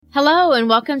Hello and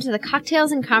welcome to the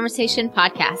Cocktails and Conversation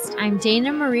podcast. I'm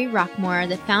Dana Marie Rockmore,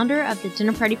 the founder of the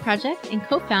Dinner Party Project and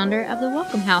co-founder of the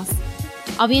Welcome House.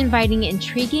 I'll be inviting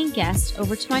intriguing guests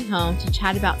over to my home to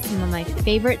chat about some of my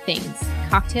favorite things: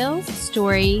 cocktails,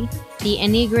 story, the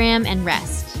Enneagram, and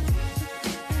rest.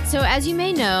 So as you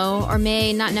may know or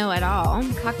may not know at all,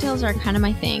 cocktails are kind of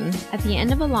my thing. At the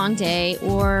end of a long day,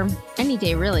 or any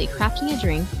day really, crafting a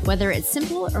drink, whether it's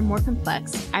simple or more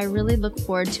complex, I really look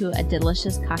forward to a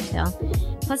delicious cocktail.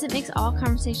 Plus it makes all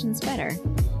conversations better.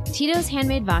 Tito's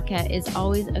Handmade Vodka is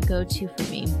always a go-to for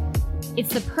me.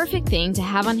 It's the perfect thing to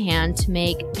have on hand to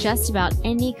make just about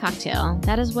any cocktail.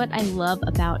 That is what I love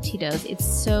about Tito's. It's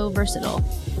so versatile.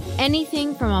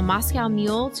 Anything from a Moscow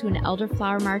Mule to an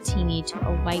elderflower martini to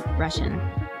a white Russian.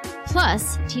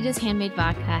 Plus, Tito's Handmade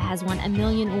Vodka has won a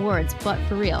million awards, but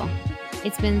for real.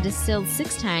 It's been distilled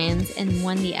 6 times and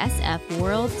won the SF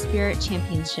World Spirit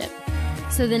Championship.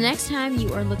 So the next time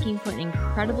you are looking for an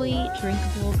incredibly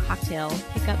drinkable cocktail,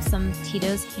 pick up some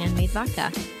Tito's Handmade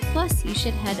Vodka. Plus, you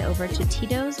should head over to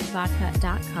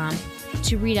titosvodka.com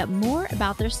to read up more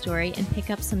about their story and pick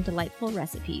up some delightful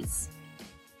recipes.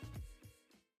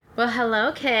 Well,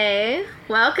 hello, Kay.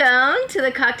 Welcome to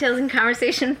the Cocktails and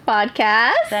Conversation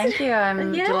podcast. Thank you.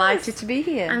 I'm delighted to be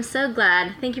here. I'm so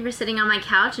glad. Thank you for sitting on my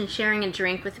couch and sharing a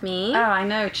drink with me. Oh, I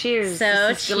know. Cheers. So,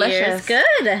 this is cheers. Delicious.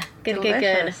 Good.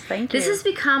 Delicious. Thank you. This has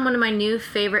become one of my new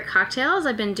favorite cocktails.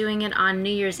 I've been doing it on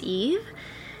New Year's Eve.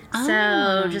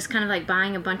 So, just kind of like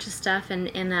buying a bunch of stuff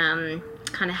and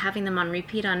kind of having them on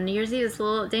repeat on New Year's Eve is a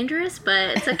little dangerous,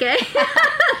 but it's okay.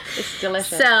 It's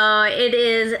delicious. So it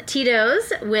is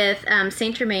Tito's with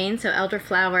Saint Germain, so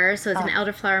elderflower. So it's an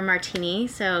elderflower martini.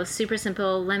 So super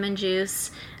simple, lemon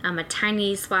juice, a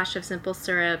tiny splash of simple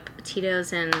syrup,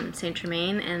 Tito's and Saint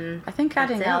Germain, and I think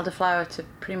adding elderflower to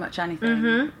pretty much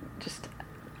anything, just,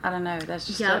 I don't know, there's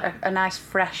just a nice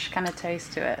fresh kind of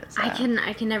taste to it. So. I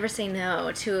can never say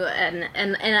no to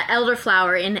an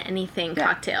elderflower in anything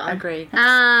cocktail. Agree.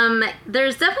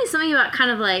 There's definitely something about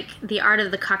kind of like the art of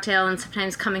the cocktail and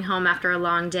sometimes coming home after a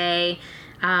long day.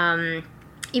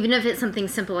 Even if it's something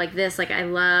simple like this, like I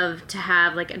love to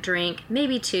have like a drink,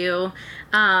 maybe 2.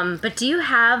 But do you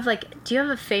have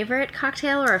a favorite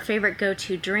cocktail or a favorite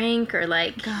go-to drink or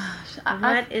like, gosh,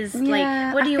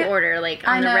 what do you order like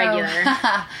on the regular?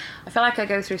 I feel like I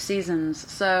go through seasons.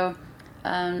 So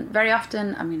very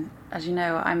often, I mean, as you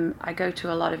know, I go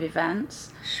to a lot of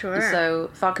events. Sure. And so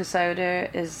vodka soda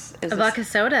is vodka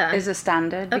soda is a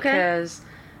standard because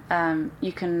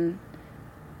you can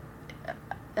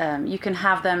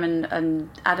have them and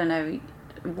I don't know,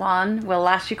 one will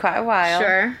last you quite a while.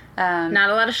 Sure. Not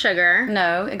a lot of sugar.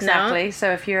 No, exactly. No?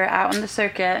 So if you're out on the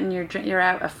circuit and you're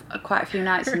out quite a few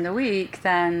nights in the week,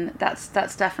 then that's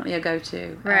definitely a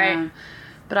go-to. Right.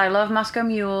 But I love Moscow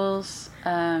Mules.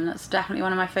 That's definitely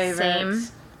one of my favorites.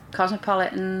 Same.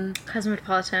 Cosmopolitan.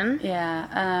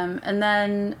 Yeah. And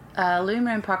then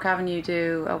Luma in Park Avenue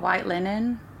do a white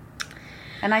linen.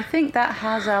 And I think that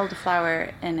has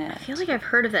elderflower in it. I feel like I've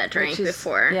heard of that drink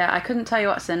before. Yeah, I couldn't tell you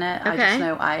what's in it. Okay. I just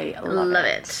know I love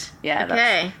it.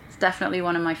 Yeah, it's definitely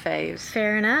one of my faves.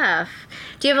 Fair enough.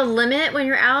 Do you have a limit when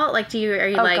you're out? Like,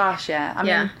 Oh gosh,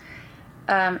 yeah.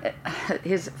 I mean,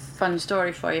 here's a fun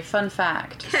story for you. Fun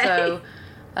fact. Okay. So,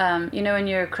 when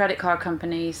your credit card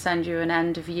company send you an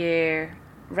end of year.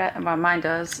 Well, mine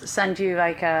does send you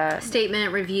like a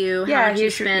statement review. How much you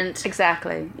spent.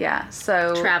 Exactly. Yeah.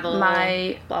 So travel.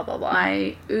 My blah blah blah.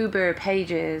 My Uber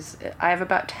pages. I have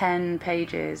about 10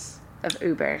 pages of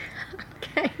Uber.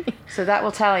 Okay. So that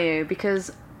will tell you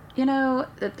because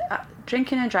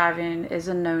drinking and driving is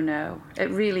a no-no. It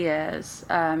really is,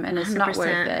 and it's 100%. Not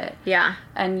worth it. Yeah.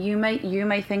 And you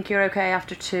may think you're okay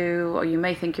after 2, or you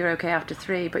may think you're okay after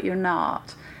 3, but you're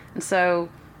not. And so.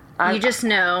 You just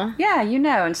know. Yeah, you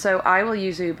know. And so I will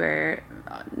use Uber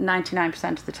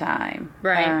 99% of the time.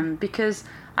 Right. Because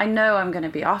I know I'm going to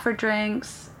be offered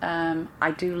drinks.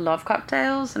 I do love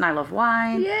cocktails and I love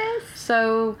wine. Yes.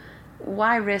 So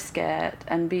why risk it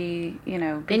and be.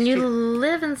 And you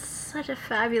live in such a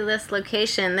fabulous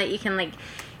location that you can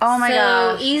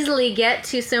easily get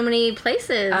to so many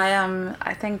places.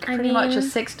 I think pretty much a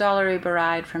 $6 Uber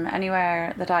ride from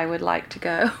anywhere that I would like to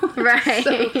go. Right.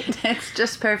 So it's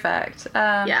just perfect.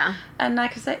 Yeah. And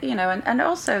like I said, and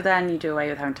also then you do away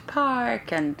with having to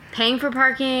park and paying for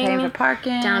parking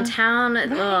downtown.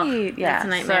 Right. Ugh, yeah. That's a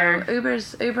nightmare.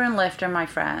 So Uber and Lyft are my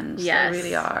friends. Yes. They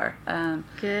really are.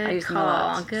 Good I use call. them a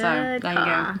lot. Good so, there call.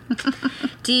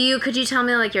 You go. Could you tell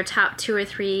me like your top 2 or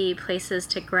 3 places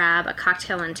to grab a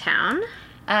cocktail in town?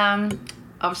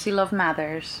 Obviously love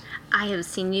Mathers. I have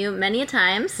seen you many a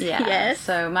times. Yeah. Yes.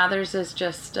 So Mathers is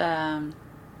just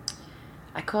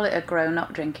I call it a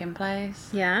grown-up drinking place.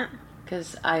 Yeah.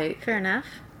 Because Fair enough.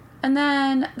 And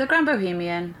then the Grand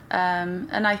Bohemian,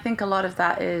 and I think a lot of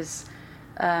that is,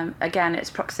 again, it's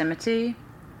proximity.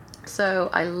 So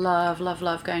I love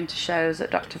going to shows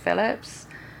at Dr. Phillips,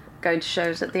 going to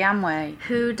shows at the Amway.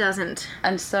 Who doesn't?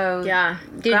 And so... Yeah.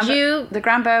 The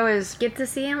Grand Bo is... Get to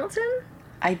see Hamilton?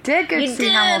 I did go to see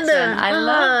Hamilton. I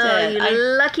loved it. You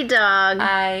lucky dog.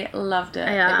 I loved it.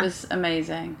 Yeah. It was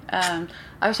amazing.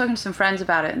 I was talking to some friends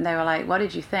about it, and they were like, what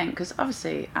did you think? Because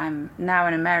obviously I'm now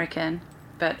an American,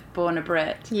 but born a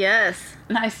Brit. Yes.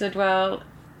 And I said, well,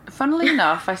 funnily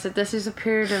enough, I said, this is a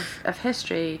period of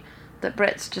history that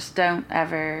Brits just don't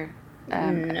ever...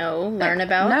 learn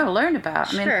about. I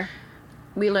mean,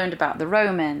 we learned about the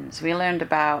Romans. We learned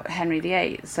about Henry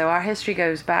VIII. So our history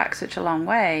goes back such a long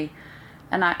way.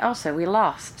 And we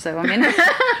lost. So, I mean,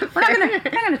 we're not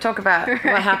going to talk about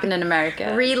what happened in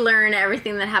America. Relearn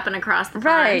everything that happened across the pond.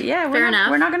 Right, yeah. Fair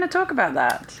enough. We're not going to talk about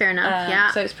that. Fair enough,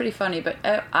 yeah. So it's pretty funny. But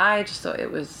I just thought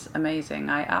it was amazing.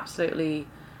 I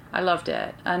loved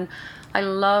it. And I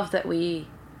love that we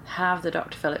have the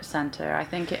Dr. Phillips Center. I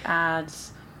think it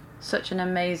adds such an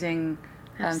amazing...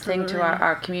 thing to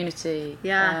our community.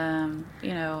 Yeah.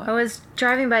 I was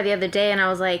driving by the other day and I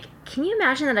was like, can you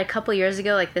imagine that a couple years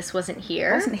ago, like, this wasn't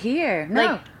here? It wasn't here. No.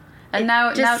 Like, and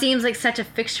it just seems like such a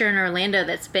fixture in Orlando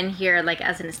that's been here, like,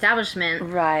 as an establishment.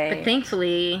 Right. But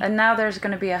thankfully... And now there's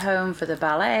going to be a home for the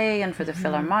ballet and for the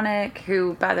Philharmonic,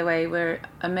 who, by the way, were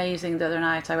amazing the other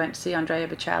night. I went to see Andrea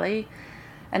Bocelli,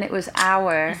 and it was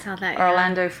our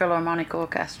Orlando Philharmonic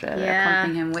Orchestra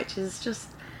accompanying him, which is just...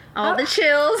 All the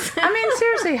chills. I mean,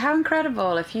 seriously, how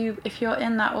incredible if you're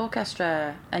in that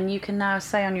orchestra and you can now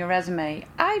say on your resume,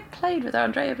 I played with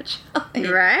Andrea Bocelli.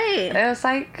 Right. It was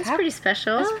like... It's pretty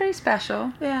special. It's pretty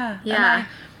special, yeah. Yeah.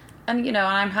 And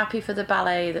I'm happy for the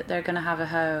ballet that they're going to have a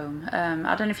home.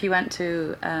 I don't know if you went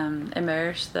to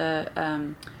Immerse,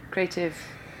 the Creative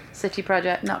City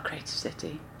project. Not Creative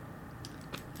City.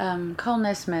 Cole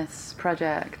Nesmith's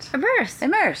project.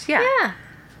 Immerse, yeah. Yeah.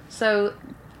 So...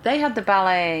 They had the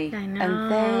ballet, I know.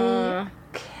 and they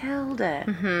killed it.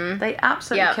 Mm-hmm. They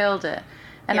absolutely killed it.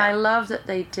 And I love that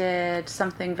they did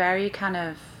something very kind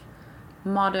of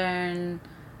modern.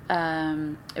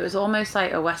 It was almost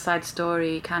like a West Side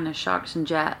Story, kind of Sharks and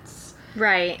Jets.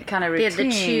 Right. Kind of routine. They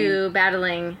had the two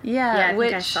battling. Yeah, I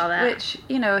think I saw that. Which,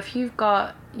 if you've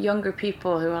got younger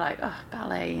people who are like, oh,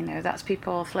 ballet, that's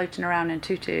people floating around in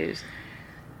tutus.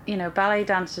 Ballet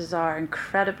dancers are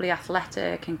incredibly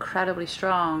athletic, incredibly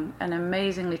strong, and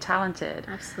amazingly talented.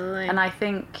 Absolutely. And I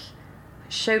think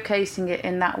showcasing it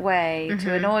in that way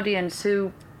to an audience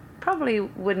who probably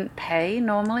wouldn't pay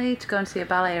normally to go and see a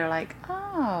ballet are like,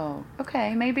 oh,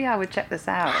 okay, maybe I would check this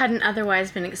out. Hadn't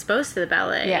otherwise been exposed to the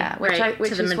ballet. Yeah, which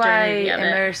is why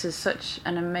Immerse is such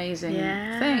an amazing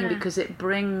thing, because it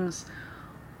brings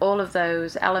all of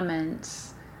those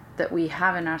elements that we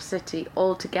have in our city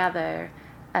all together.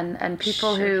 And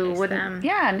people who wouldn't,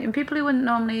 and people who wouldn't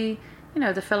normally,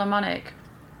 the Philharmonic.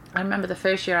 I remember the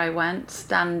first year I went,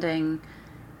 standing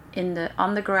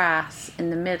on the grass in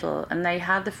the middle, and they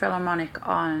had the Philharmonic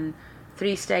on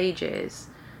 3 stages,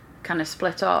 kind of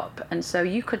split up, and so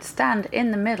you could stand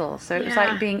in the middle. So it was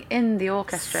like being in the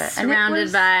orchestra,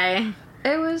 surrounded by.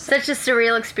 It was such a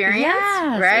surreal experience.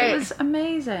 Yes, right? It was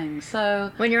amazing.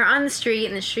 So when you're on the street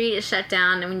and the street is shut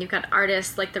down, and when you've got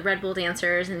artists like the Red Bull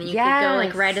dancers, and you could go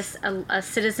like write a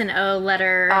Citizen O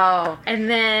letter, and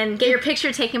then get your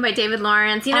picture taken by David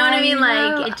Lawrence. You know what I mean?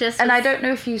 Like it just. And I don't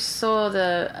know if you saw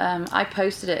I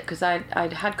posted it because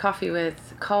I'd had coffee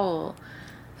with Cole.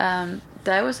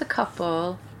 There was a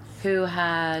couple who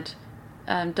had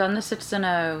done the Citizen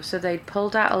O, so they'd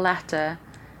pulled out a letter.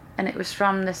 And it was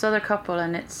from this other couple,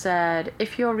 and it said,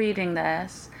 if you're reading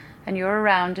this and you're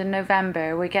around in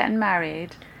November, we're getting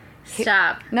married.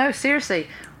 Stop. No, seriously.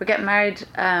 We're getting married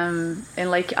on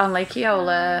Lake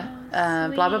Eola,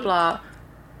 blah, blah, blah.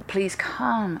 Please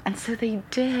come. And so they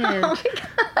did. Oh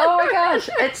my gosh.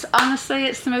 It's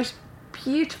the most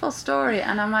beautiful story.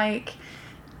 And I'm like,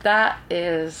 that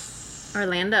is...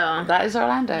 Orlando. That is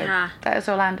Orlando. Yeah. That is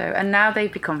Orlando. And now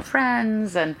they've become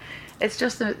friends, and... It's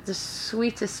just the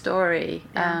sweetest story.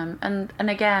 Yeah. And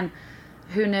again,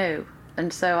 who knew?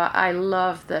 And so I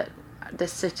love that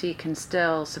this city can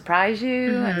still surprise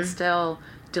you and still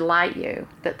delight you.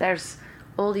 That there's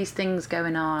all these things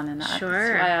going on. And that's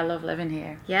why I love living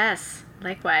here. Yes,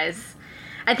 likewise.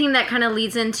 I think that kind of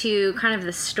leads into kind of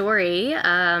the story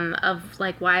of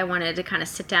like why I wanted to kind of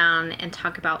sit down and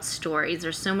talk about stories.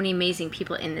 There's so many amazing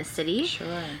people in this city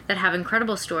that have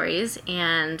incredible stories,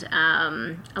 and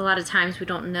a lot of times we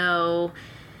don't know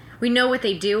we know what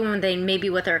they do and they maybe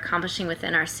what they're accomplishing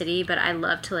within our city, but I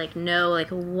love to like know like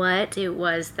what it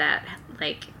was that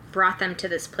like brought them to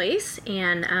this place.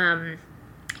 And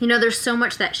you know, there's so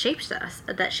much that shapes us.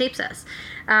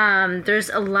 There's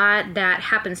a lot that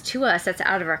happens to us that's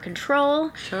out of our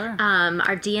control. Sure.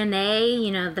 Our DNA,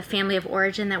 you know, the family of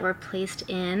origin that we're placed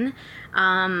in,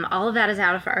 all of that is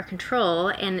out of our control.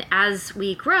 And as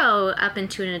we grow up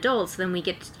into an adult, so then we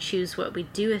get to choose what we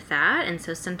do with that. And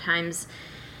so sometimes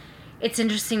it's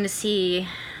interesting to see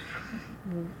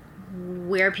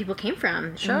where people came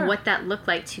from, sure, and what that looked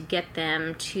like to get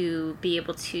them to be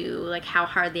able to, like, how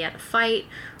hard they had to fight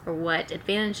or what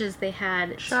advantages they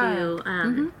had, sure,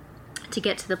 to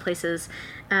get to the places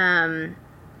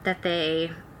that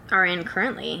they are in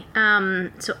currently.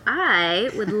 So I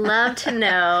would love to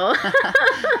know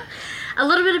a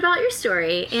little bit about your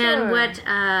story, sure, and what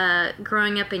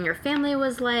growing up in your family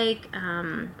was like,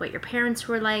 what your parents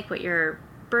were like, what your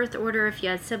birth order, if you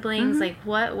had siblings, like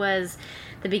what was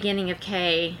the beginning of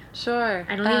Kay? Sure.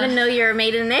 I don't even know your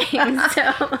maiden name.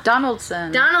 So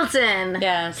Donaldson.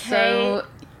 Yeah. So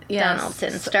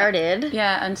Donaldson started.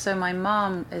 Yeah, and so my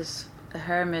mom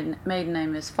her maiden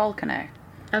name is Falconer.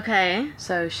 Okay.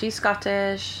 So she's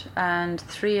Scottish, and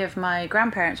 3 of my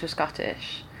grandparents were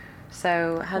Scottish.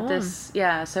 So had this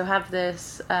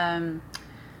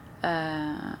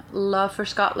love for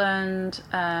Scotland.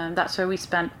 That's where we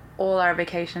spent all our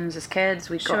vacations as kids.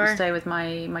 We got to stay with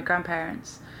my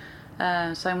grandparents.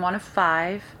 So I'm one of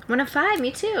 5. One of 5,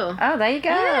 me too. Oh, there you go.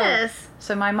 Yes.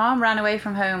 So my mom ran away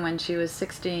from home when she was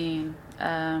 16.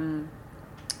 Her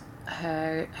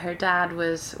dad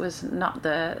was not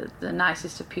the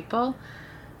nicest of people.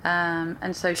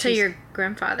 And so your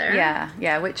grandfather.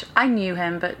 Yeah, which I knew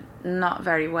him, but not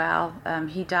very well.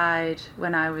 He died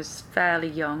when I was fairly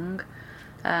young.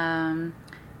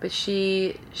 But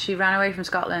she ran away from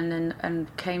Scotland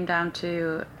and came down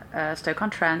to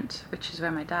Stoke-on-Trent, which is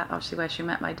where she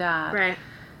met my dad. Right.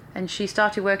 And she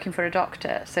started working for a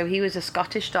doctor. So he was a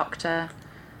Scottish doctor,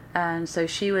 and so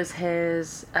she was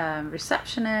his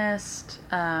receptionist,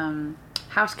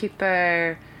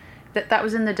 housekeeper. That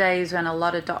was in the days when a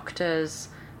lot of doctors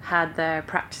had their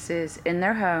practices in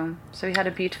their home. So he had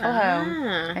a beautiful home,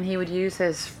 and he would use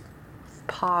his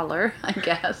parlor, I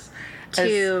guess,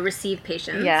 to receive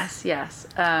patients. Yes.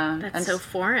 That's so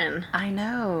foreign. I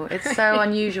know, it's so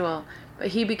unusual. But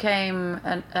he became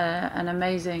an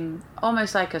amazing,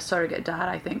 almost like a surrogate dad,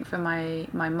 I think, for my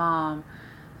mom.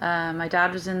 My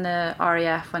dad was in the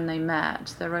RAF when they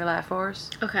met, the Royal Air Force.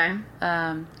 Okay.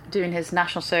 Doing his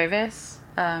national service.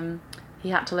 He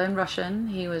had to learn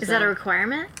Russian. Is that a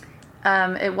requirement?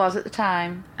 It was at the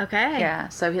time. Okay. Yeah,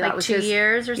 so that was 2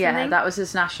 years or something? Yeah, that was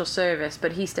his national service,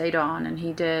 but he stayed on and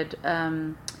he did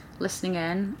listening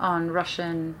in on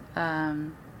Russian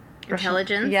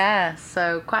intelligence. Yeah,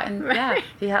 so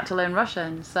he had to learn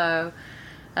Russian. So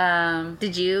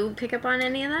did you pick up on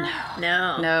any of that?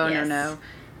 No.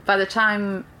 By the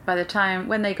time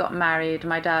when they got married,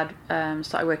 my dad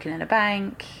started working in a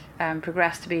bank,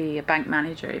 progressed to be a bank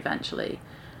manager eventually.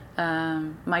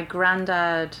 My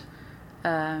granddad,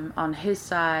 on his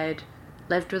side,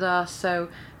 lived with us.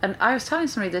 And I was telling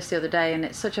somebody this the other day, and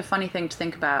it's such a funny thing to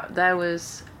think about. There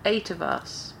was 8 of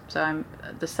us, so I'm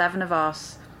the 7 of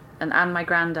us, and my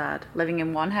granddad living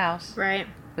in one house, right,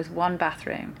 with 1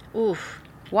 bathroom. Oof.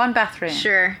 1 bathroom.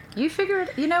 Sure. You figure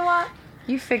it. You know what?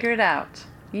 You figure it out.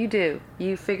 You do.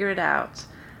 You figure it out.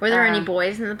 Were there any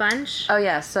boys in the bunch? Oh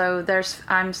yeah, so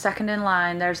I'm second in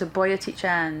line. There's a boy at each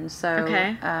end. So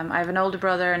okay. I have an older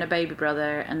brother and a baby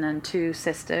brother, and then 2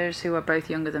 sisters who are both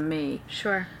younger than me.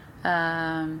 Sure. So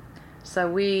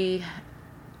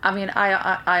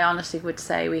I honestly would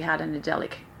say we had an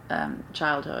idyllic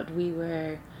childhood. We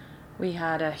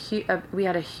had a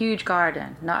huge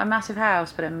garden, not a massive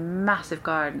house, but a massive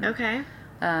garden. Okay.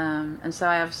 And so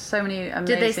I have so many amazing...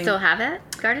 Did they still have it,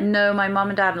 garden? No, my mom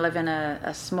and dad live in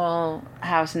a small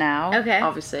house now. Okay.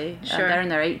 Obviously. Sure. They're in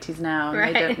their 80s now, and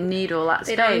right. they don't need all that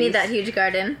space. They don't need that huge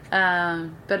garden.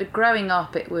 But growing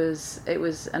up, it was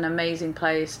an amazing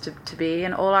place to be,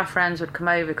 and all our friends would come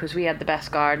over because we had the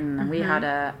best garden, and we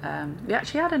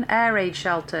actually had an air raid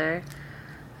shelter.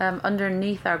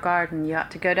 Underneath our garden, you had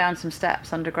to go down some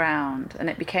steps underground, and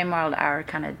it became our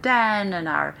kind of den and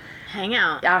our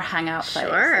hangout place.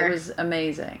 Sure. It was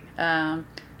amazing.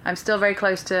 I'm still very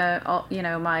close to all,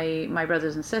 my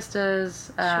brothers and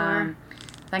sisters. Sure.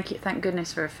 Thank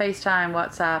goodness for FaceTime,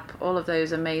 WhatsApp, all of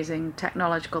those amazing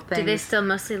technological things. Do they still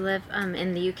mostly live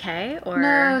in the UK, or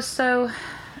no? So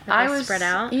I was spread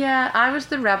out. Yeah, I was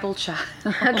the rebel child.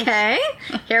 Okay,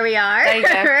 here we are. There you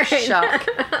go. Right. Shock.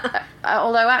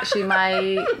 although actually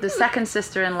the second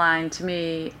sister in line to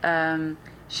me,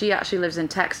 she actually lives in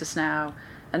Texas now,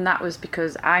 and that was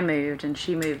because I moved and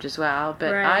she moved as well.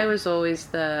 But I was always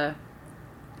and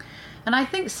I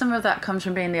think some of that comes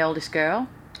from being the oldest girl.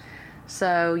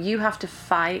 So you have to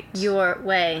fight your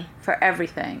way for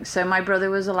everything. So my brother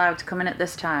was allowed to come in at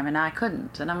this time and I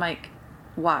couldn't. And I'm like,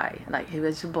 why? Like, he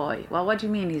was a boy. Well, what do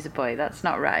you mean he's a boy? That's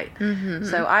not right. Mm-hmm.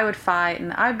 So I would fight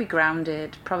and I'd be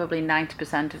grounded probably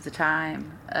 90% of the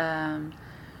time.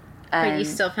 But you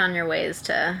still found your ways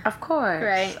to... Of course.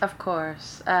 Right. Of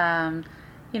course.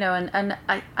 You know, and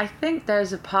I think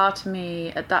there's a part of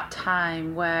me at that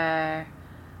time where...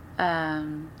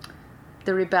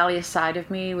 the rebellious side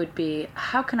of me would be,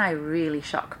 how can I really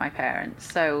shock my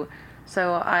parents? So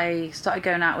I started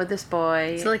going out with this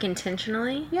boy. So like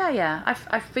intentionally? Yeah.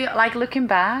 I feel like, looking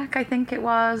back, I think it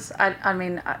was. I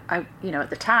mean, you know,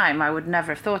 at the time, I would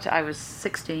never have thought it. I was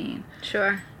 16.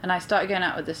 Sure. And I started going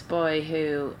out with this boy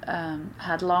who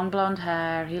had long blonde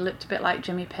hair. He looked a bit like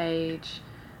Jimmy Page.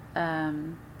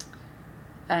 And,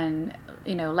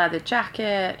 you know, leather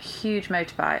jacket, huge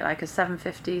motorbike, like a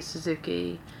 750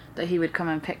 Suzuki, that he would come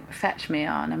and fetch me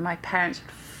on, and my parents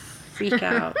would freak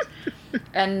out.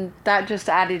 And that just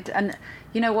added, and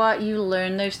you know what, you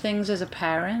learn those things as a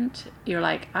parent. You're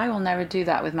like, I will never do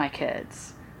that with my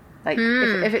kids. Like,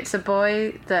 if it's a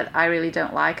boy that I really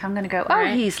don't like, I'm going to go, oh,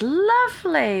 he's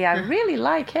lovely, I really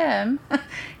like him.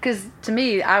 Because to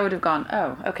me, I would have gone,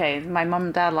 oh, okay, my mum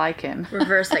and dad like him.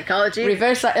 Reverse psychology.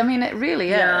 I mean, it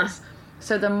really is.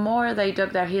 So the more they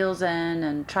dug their heels in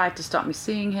and tried to stop me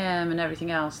seeing him and everything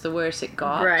else, the worse it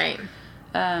got. Right.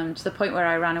 To the point where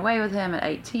I ran away with him at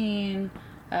 18.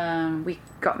 We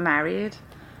got married,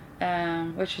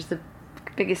 which was the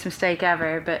biggest mistake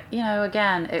ever. But, you know,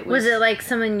 again, it was... Was it like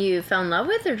someone you fell in love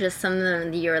with, or just something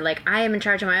that you were like, I am in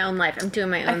charge of my own life, I'm doing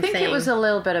my own thing? I think it was a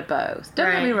little bit of both.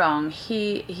 Don't get me wrong.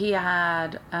 He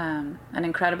had an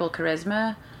incredible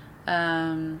charisma.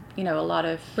 You know, a lot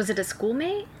of... Was it a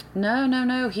schoolmate?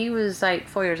 No. He was like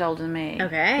 4 years older than me.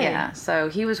 Okay. Yeah. So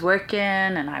he was working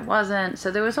and I wasn't.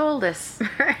 So there was all this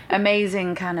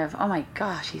amazing kind of, oh my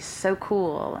gosh, he's so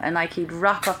cool. And like, he'd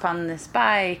rock up on this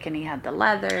bike and he had the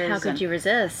leathers. How could you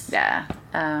resist? Yeah.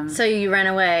 So you ran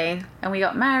away. And we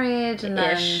got married. And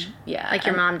Ish. then, yeah. Like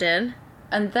your mom did.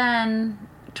 And then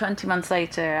 20 months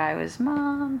later, I was,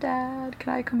 Mom, Dad,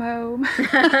 can I come home?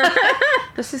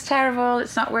 This is terrible.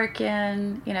 It's not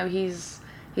working. You know, he's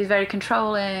very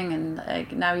controlling, and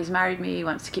like, now he's married me. He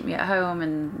wants to keep me at home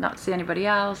and not see anybody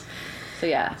else. So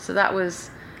yeah, so that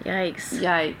was... Yikes,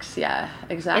 yeah,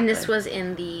 exactly. And this was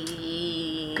in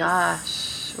the...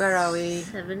 Gosh, where are we?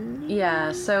 70s?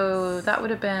 Yeah, so that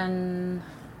would have been...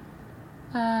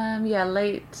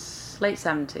 late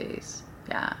 70s.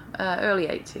 Yeah, early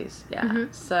 80s. Yeah.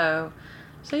 Mm-hmm. So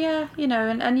yeah, you know,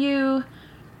 and you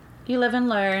live and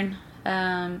learn.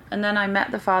 And then I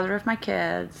met the father of my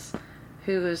kids,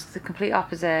 who was the complete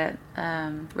opposite.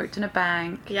 Worked in a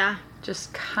bank. Yeah.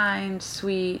 Just kind,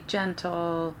 sweet,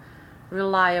 gentle,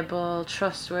 reliable,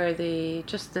 trustworthy.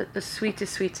 Just the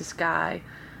sweetest guy.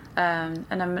 And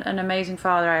I'm an amazing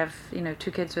father. I have, you know,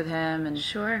 2 kids with him, and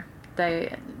sure,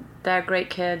 they're great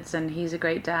kids, and he's a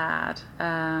great dad.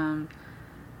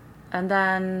 And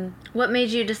then... What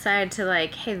made you decide to,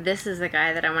 like, hey, this is the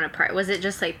guy that I want to part? Was it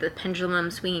just, like, the pendulum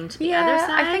swinging to the other side?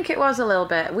 Yeah, I think it was a little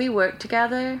bit. We worked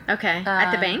together. Okay.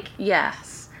 At the bank?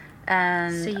 Yes.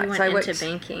 And so you went into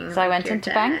banking. So I went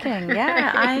into banking,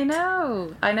 yeah. Right. I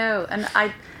know. And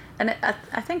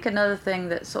I think another thing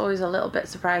that's always a little bit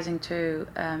surprising to,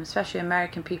 especially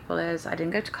American people, is I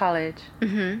didn't go to college.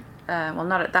 Mm-hmm. Well,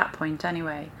 not at that point,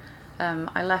 anyway.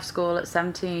 I left school at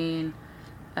 17...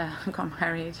 got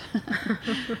married,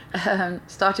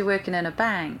 started working in a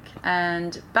bank,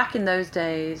 and back in those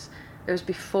days, it was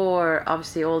before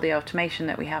obviously all the automation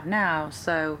that we have now,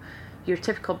 so your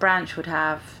typical branch would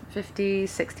have 50,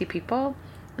 60 people,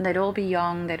 and they'd all be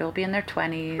young, they'd all be in their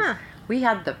 20s. Huh. We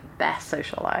had the best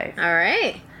social life. All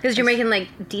right. Because you're making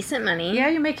like decent money. Yeah,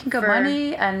 you're making good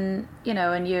money, and you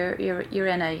know, and you're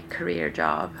in a career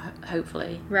job,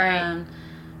 hopefully. Right.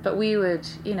 But we would,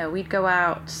 you know, we'd go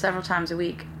out several times a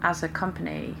week as a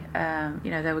company.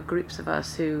 You know, there were groups of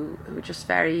us who were just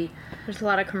very... There's a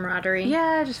lot of camaraderie.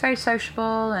 Yeah, just very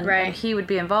sociable. And he would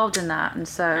be involved in that. And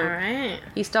so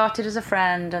he started as a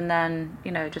friend and then,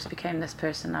 you know, just became this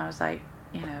person. I was like,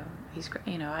 you know, he's great.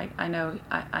 You know, I know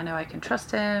I can trust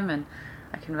him and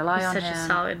I can rely on him. He's such a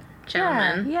solid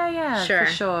gentleman. Yeah, sure.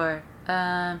 For sure.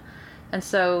 And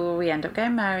so we end up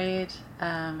getting married,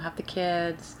 have the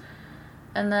kids.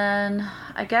 And then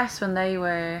I guess when they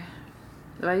were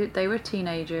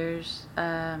teenagers,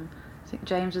 so think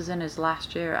James was in his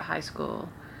last year at high school,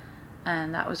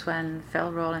 and that was when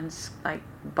Phil Rawlins like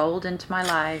bowled into my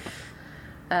life.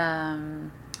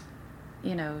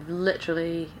 You know,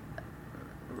 literally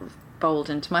bowled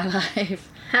into my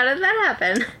life. How did that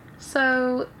happen?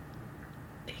 So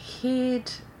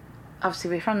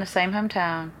obviously we're from the same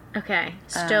hometown. Okay.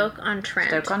 Stoke-on-Trent.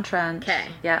 Stoke-on-Trent. Okay.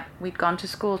 Yeah, we'd gone to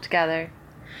school together.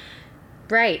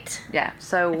 Right. Yeah,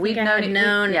 so we'd known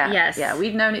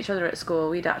each other at school.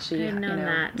 We'd actually,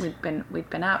 that. We'd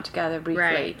been out together briefly.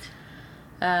 Right.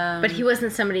 But he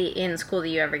wasn't somebody in school that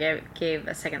you ever gave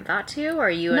a second thought to, or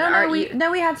you? We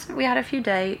had a few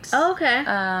dates. Oh, okay.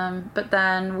 But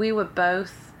then we were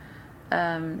both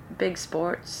big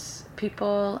sports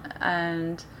people,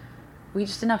 and we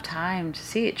just didn't have time to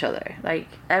see each other. Like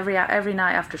every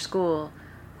night after school,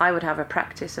 I would have a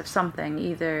practice of something,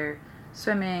 either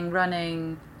swimming,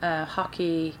 running,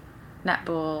 hockey,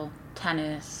 netball,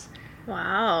 tennis.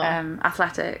 Wow.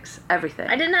 Athletics, everything.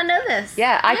 I did not know this.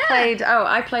 Yeah, I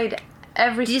played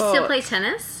every sport. Do you still play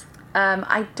tennis?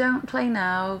 I don't play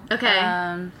now. Okay.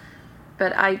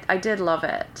 But I did love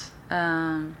it.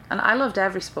 And I loved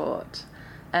every sport.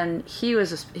 And he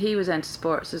was into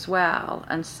sports as well.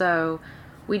 And so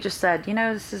we just said,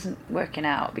 this isn't working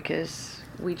out because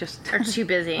we just are too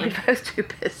busy. We're both too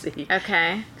busy.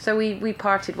 Okay. So we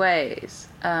parted ways.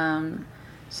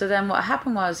 So then what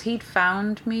happened was he'd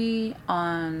found me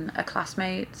on a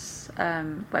classmate's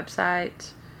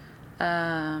website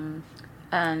and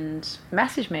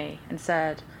messaged me and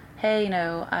said, hey,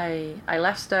 I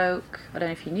left Stoke. I don't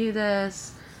know if you knew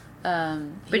this.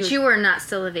 But you were not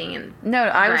still living in... No,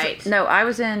 I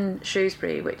was in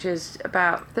Shrewsbury, which is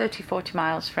about 30-40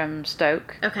 miles from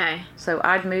Stoke. Okay. So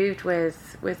I'd moved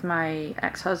with my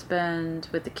ex-husband,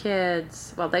 with the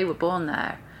kids. Well, they were born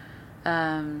there.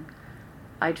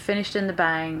 I'd finished in the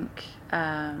bank,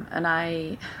 and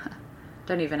I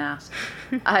don't even ask.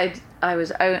 I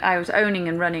was owning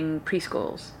and running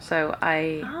preschools, so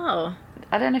I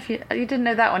don't know if you didn't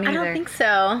know that one either. I don't think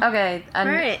so. Okay, and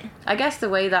right. I guess the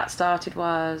way that started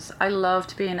was I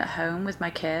loved being at home with my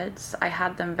kids. I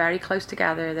had them very close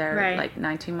together. They're like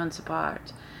 19 months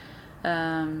apart.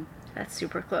 That's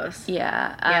super close.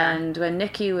 Yeah, and when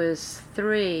Nikki was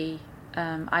 3,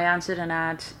 I answered an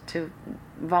ad to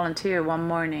volunteer one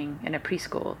morning in a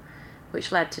preschool,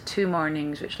 which led to 2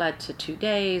 mornings, which led to 2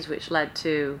 days, which led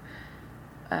to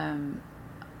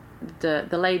the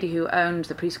lady who owned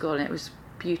the preschool, and it was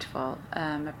beautiful,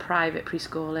 a private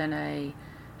preschool in a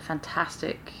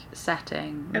fantastic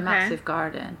setting, massive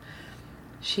garden.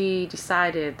 She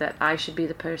decided that I should be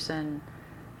the person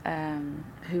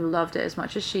who loved it as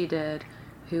much as she did,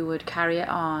 who would carry it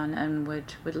on and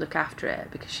would look after it,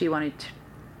 because she wanted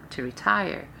to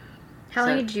retire. How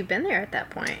long had you been there at that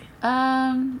point?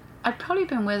 I'd probably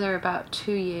been with her about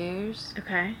 2 years.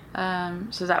 Okay.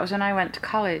 So that was when I went to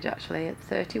college, actually, at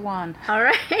 31. All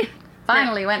right.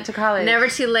 Finally went to college. Never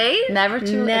too late? Never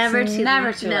too late. Never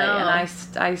too late.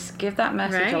 And I give that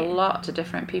message a lot to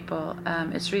different people.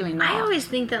 It's really not. I always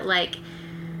think that, like,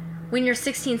 when you're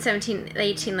 16, 17,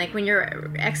 18, like, when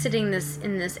you're exiting this,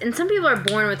 and some people are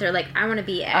born with their, like, I want to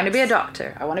be X. I want to be a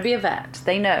doctor. I want to be a vet.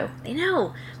 They know.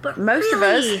 But most of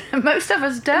us don't. Most of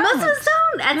us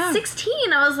don't. At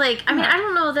 16, I was like, I mean, I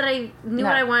don't know that I knew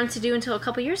what I wanted to do until a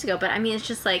couple years ago, but I mean, it's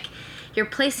just like, you're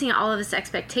placing all of this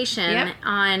expectation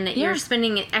on, you're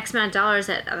spending X amount of dollars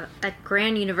at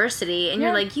Grand University, and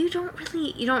you're like, you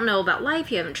don't know about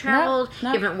life, you haven't traveled, you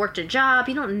haven't worked a job,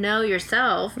 you don't know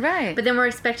yourself. Right. But then we're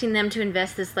expecting them to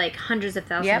invest this, like, hundreds of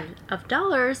thousands of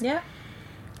dollars. Yeah.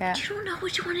 You don't know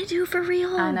what you want to do for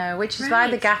real. I know, which is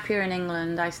why the gap year in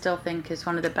England, I still think, is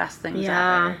one of the best things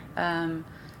ever.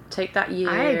 Take that year.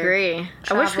 I agree.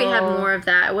 Travel. I wish we had more of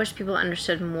that. I wish people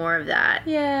understood more of that.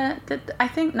 Yeah, I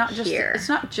think it's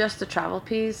not just the travel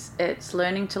piece. It's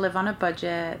learning to live on a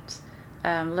budget,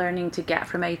 learning to get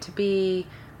from A to B,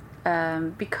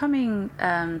 becoming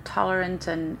tolerant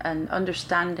and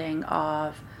understanding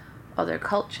of other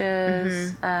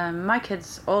cultures. Mm-hmm. My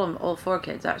kids, all 4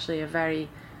 kids actually, are very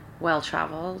well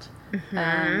traveled,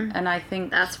 and I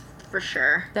think that's for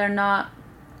sure. They're not.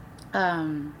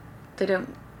 They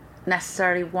don't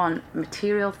necessarily want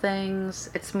material things.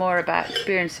 It's more about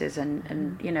experiences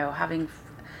and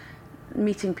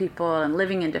meeting people and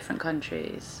living in different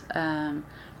countries. And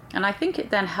I think it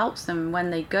then helps them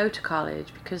when they go to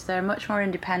college, because they're much more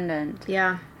independent.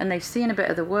 Yeah. And they've seen a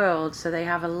bit of the world, so they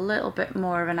have a little bit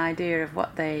more of an idea of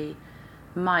what they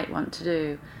might want to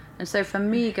do. And so for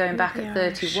me, going back at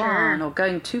 31 or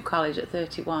going to college at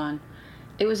 31,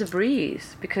 it was a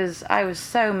breeze, because I was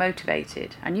so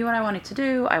motivated. I knew what I wanted to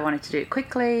do. I wanted to do it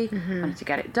quickly. I wanted to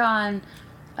get it done.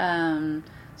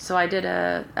 So I did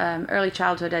a early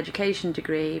childhood education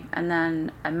degree and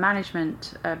then a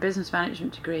business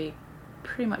management degree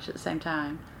pretty much at the same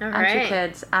time. And 2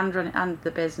 kids and the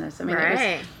business. I mean,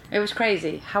 it was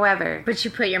crazy. However, but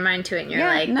you put your mind to it and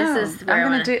you're this is where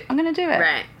I'm going to do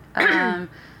it. Right.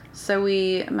 So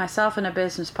myself and a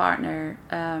business partner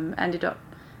ended up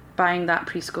buying that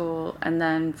preschool and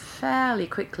then fairly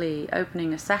quickly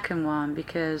opening a second one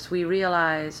because we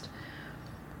realized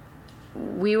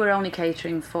we were only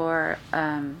catering for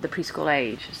the preschool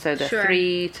age, so the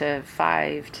 3 to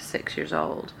 5 to 6 years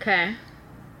old. Okay.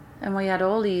 And we had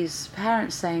all these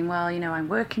parents saying, well, I'm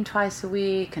working twice a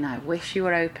week and I wish you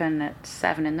were open at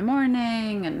 7 in the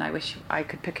morning and I wish I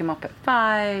could pick him up at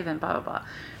 5 and blah, blah, blah.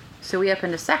 So we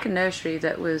opened a second nursery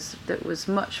that was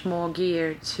much more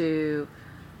geared to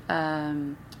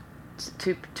working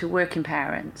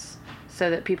parents so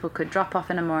that people could drop off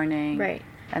in the morning. Right.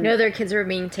 And know their kids were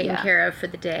being taken care of for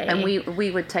the day. And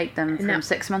we would take them from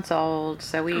 6 months old.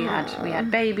 So we had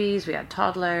babies, we had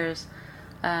toddlers.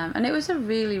 And it was a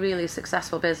really, really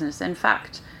successful business. In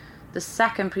fact, the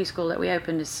second preschool that we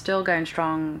opened is still going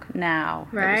strong now.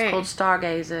 Right. It was called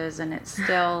Stargazers, and it's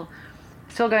still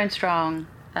going strong,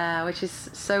 which is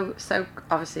so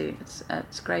obviously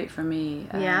it's great for me.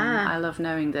 I love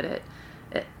knowing that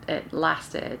it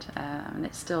lasted, and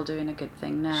it's still doing a good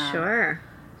thing now. Sure.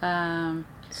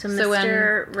 So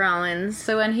Mr. Rollins.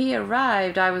 So when he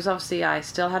arrived, I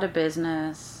still had a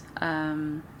business.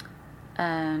 And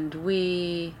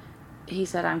he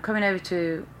said, I'm coming over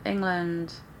to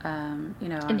England,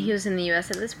 And he was in the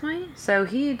U.S. at this point? So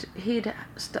he'd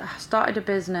started a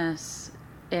business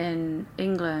in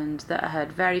England that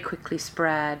had very quickly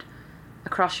spread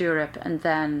across Europe and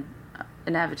then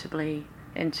inevitably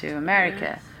into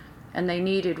America. Yes. And they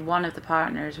needed one of the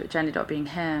partners, which ended up being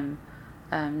him,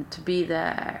 to be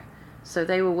there. So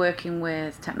they were working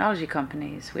with technology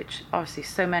companies, which obviously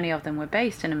so many of them were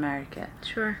based in America.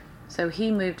 Sure. So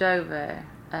he moved over,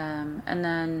 and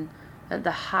then at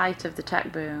the height of the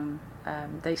tech boom,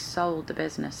 they sold the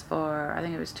business for, I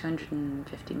think it was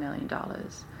 $250 million,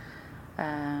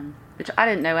 which I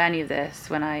didn't know any of this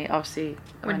when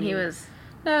he was...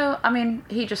 No, I mean,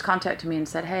 he just contacted me and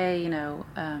said, hey,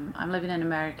 I'm living in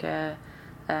America.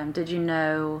 Did you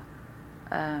know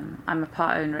I'm a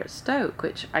part owner at Stoke,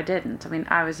 which I didn't. I mean,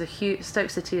 I was Stoke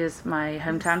City is my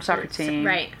hometown soccer team.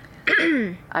 Right.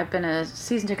 I've been a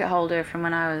season ticket holder from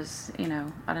when I was, I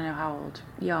don't know how old,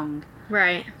 young.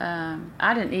 Right.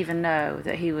 I didn't even know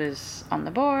that he was on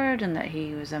the board and that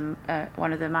he was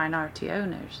one of the minority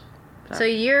owners. So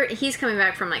he's coming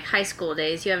back from like high school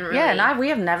days. You haven't really... Yeah, and we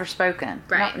have never spoken.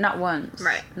 Right. Not once.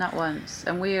 Right. Not once.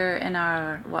 And we're in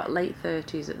our, late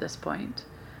 30s at this point.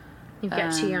 You've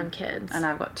got 2 young kids. And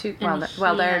I've got 2,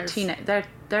 they're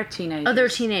teenagers. Oh, they're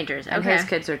teenagers. Okay. And his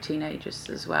kids are teenagers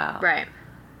as well. Right.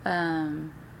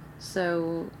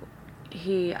 So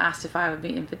he asked if I would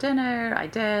meet him for dinner. I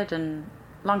did, and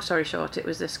long story short, it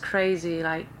was this crazy,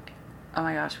 like, oh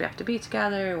my gosh, we have to be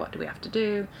together. What do we have to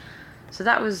do? So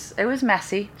it was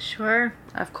messy. Sure.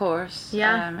 Of course.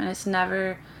 Yeah. And it's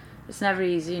never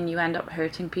easy, and you end up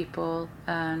hurting people,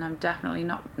 and I'm definitely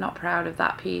not proud of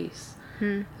that piece.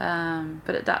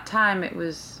 But at that time, it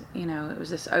was, it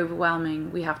was this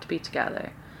overwhelming, we have to be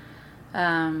together.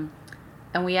 And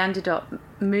we ended up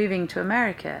moving to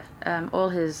America. All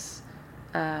his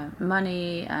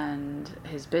money and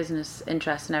his business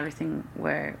interests and everything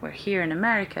were here in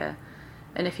America.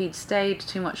 And if he'd stayed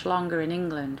too much longer in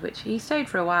England, which he stayed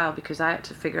for a while because I had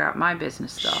to figure out my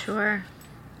business stuff. Sure.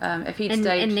 If he'd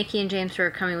stayed... And Nikki and James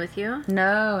were coming with you?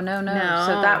 No.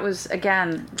 So that was,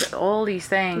 again, all these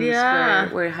things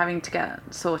were having to get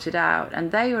sorted out.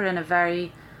 And they were in a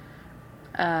very...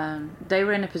 they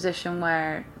were in a position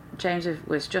where James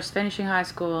was just finishing high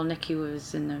school, Nikki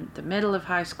was in the middle of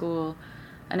high school,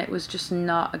 and it was just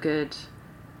not a good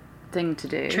thing to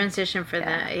do. Transition for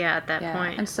that, at that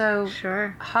point. And so,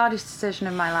 sure. Hardest decision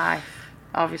of my life,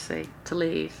 obviously, to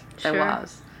leave. Sure. It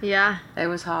was. Yeah. It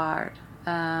was hard.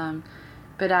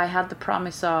 But I had the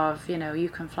promise of, you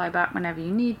can fly back whenever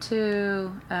you need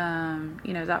to.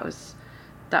 That was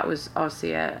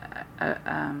obviously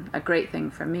a great thing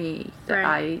for me, that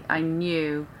right. I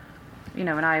knew,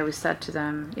 and I always said to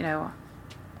them,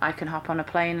 I can hop on a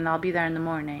plane and I'll be there in the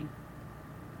morning.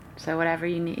 So whatever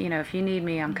you need, if you need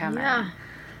me, I'm coming. Yeah.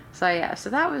 So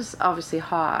that was obviously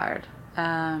hard.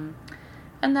 And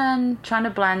then trying to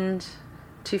blend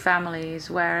 2 families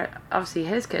where obviously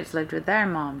his kids lived with their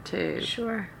mom too.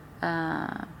 Sure.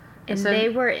 And so, they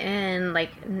were in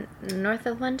like north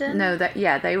of London? No,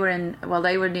 they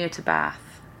were near to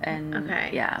Bath. And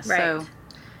okay. Yeah. Right.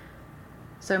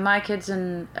 So my kids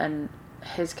and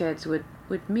his kids would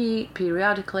would meet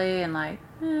periodically and like,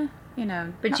 you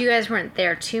know. But you guys weren't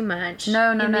there too much.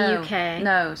 No. the UK.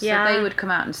 No, so they would come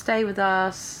out and stay with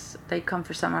us. They'd come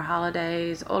for summer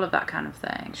holidays, all of that kind of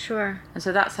thing. Sure. And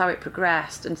so that's how it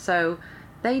progressed. And so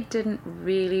they didn't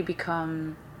really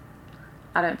become,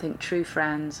 I don't think, true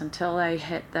friends until they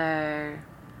hit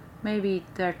maybe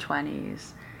their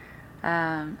 20s.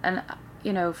 And,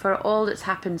 you know, for all that's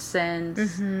happened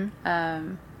since,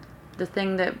 the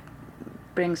thing that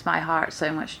brings my heart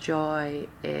so much joy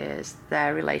is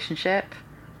their relationship.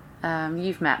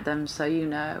 You've met them, so you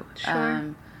know.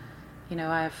 Sure. You know,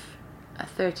 I have a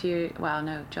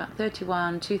 31,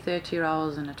 2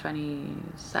 30-year-olds and a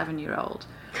 27-year-old.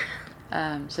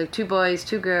 So 2 boys,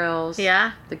 2 girls.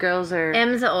 Yeah. The girls are...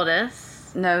 M's the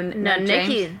oldest. No,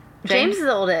 Nikki. James is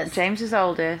the oldest. James is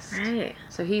oldest. Right.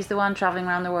 So he's the one traveling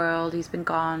around the world. He's been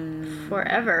gone...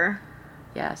 forever.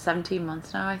 Yeah, 17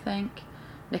 months now, I think.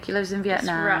 Nikki lives in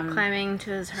Vietnam. Just rock climbing to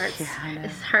his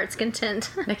heart's content.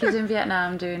 Nikki's in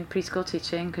Vietnam doing preschool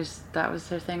teaching because that was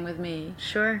her thing with me.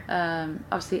 Sure.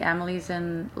 Obviously, Emily's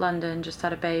in London, just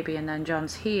had a baby, and then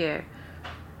John's here.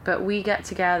 But we get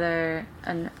together,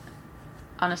 and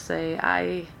honestly,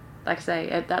 like I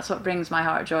say, that's what brings my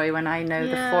heart joy when I know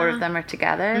the 4 of them are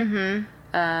together.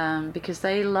 Because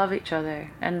they love each other,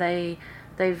 and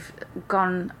they've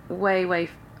gone way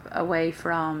away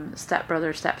from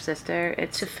stepbrother, stepsister.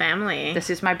 It's a family. This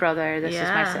is my brother, this is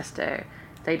my sister.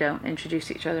 They don't introduce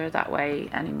each other that way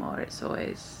anymore. It's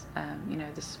always, you know,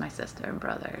 this is my sister and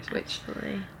brothers, which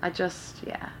I just,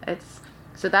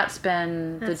 so that's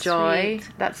been the joy.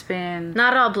 Sweet. That's been...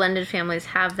 Not all blended families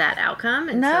have that outcome.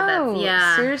 And no, so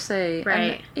that's, seriously. Right.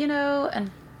 And, you know,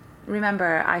 and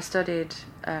remember, I studied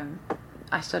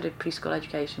preschool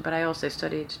education, but I also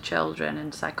studied children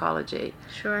and psychology.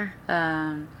 Sure.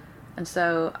 And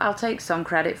so I'll take some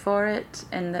credit for it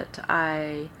in that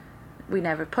we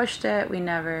never pushed it, we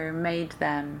never made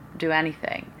them do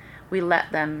anything. We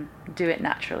let them do it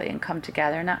naturally and come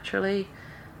together naturally.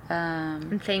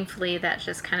 And thankfully that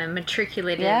just kind of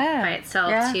matriculated by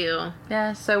itself to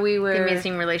so we were... the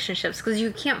amazing relationships, because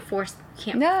you can't force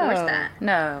that.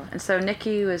 No. And so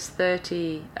Nikki was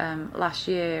 30 last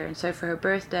year, and so for her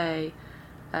birthday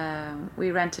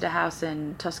we rented a house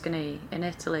in Tuscany in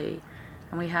Italy,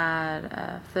 and we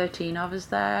had 13 of us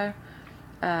there,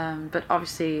 but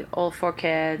obviously all 4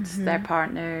 kids, their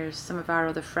partners, some of our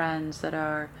other friends that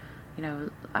are, you know,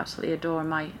 absolutely adore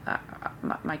my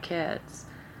kids,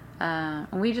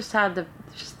 and we just had the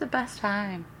best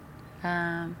time.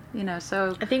 You know,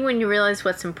 so I think when you realize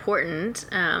what's important,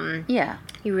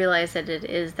 you realize that it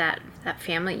is that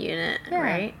family unit,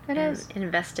 right? It is.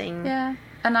 Investing. Yeah.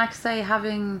 And like I say,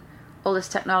 having all this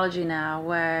technology now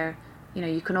where, you know,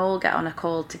 you can all get on a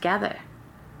call together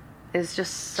is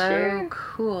just so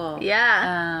cool.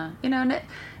 Yeah. You know, and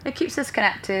it keeps us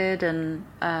connected, and,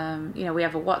 you know, we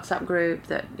have a WhatsApp group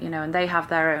that, you know, and they have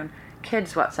their own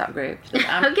kids WhatsApp group.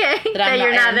 I'm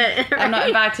not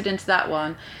invited into that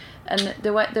one. And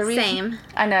the reason... Same.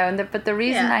 I know, but the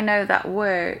reason I know that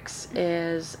works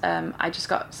is I just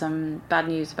got some bad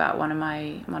news about one of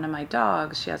my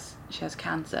dogs. She has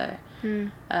cancer.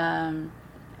 And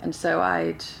so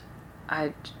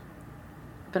I'd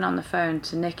been on the phone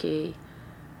to Nikki,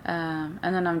 and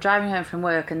then I'm driving home from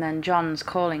work, and then John's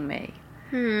calling me.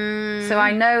 So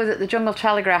I know that the Jungle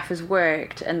Telegraph has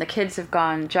worked, and the kids have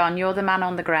gone, John, you're the man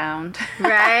on the ground.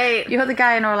 Right. You're the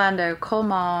guy in Orlando. Call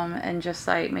mom and just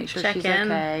like make sure she's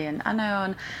in. okay. And I know,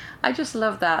 and I just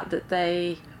love that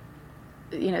they,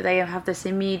 you know, they have this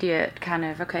immediate kind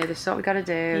of, okay, this is what we got to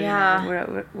do. Yeah. You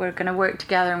know, we're going to work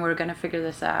together and we're going to figure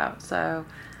this out. So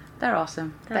they're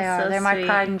awesome. That's They're my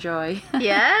pride and joy.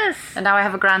 Yes. And now I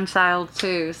have a grandchild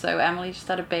too. So Emily just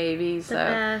had a baby. The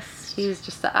best. He's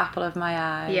just the apple of my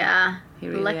eye. Yeah. He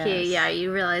really lucky. is. Yeah,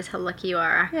 you realize how lucky you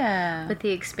are. Yeah. With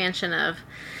the expansion of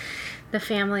the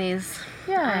families.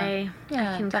 Yeah.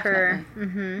 I concur.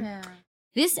 Yeah.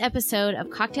 This episode of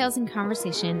Cocktails and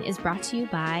Conversation is brought to you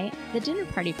by the Dinner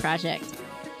Party Project.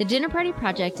 The Dinner Party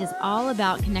Project is all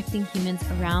about connecting humans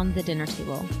around the dinner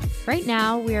table. Right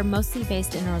now, we are mostly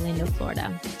based in Orlando,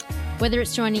 Florida. Whether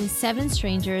it's joining 7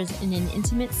 strangers in an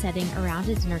intimate setting around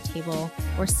a dinner table,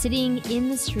 or sitting in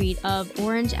the street of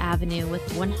Orange Avenue with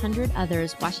 100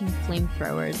 others watching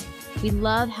flamethrowers, we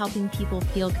love helping people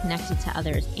feel connected to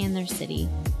others and their city.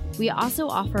 We also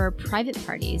offer private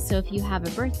parties, so if you have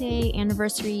a birthday,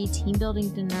 anniversary, team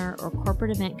building dinner, or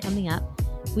corporate event coming up,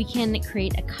 we can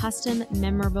create a custom,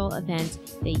 memorable event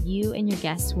that you and your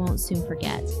guests won't soon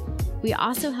forget. We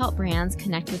also help brands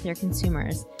connect with their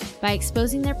consumers by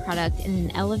exposing their product in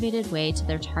an elevated way to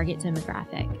their target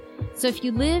demographic. So if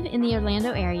you live in the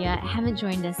Orlando area and haven't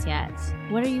joined us yet,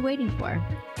 what are you waiting for?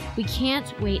 We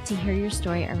can't wait to hear your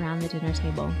story around the dinner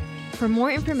table. For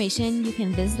more information, you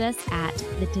can visit us at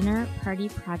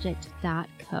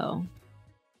thedinnerpartyproject.co.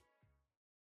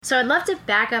 So I'd love to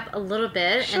back up a little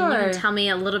bit, Sure. and you can tell me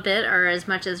a little bit or as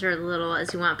much as or little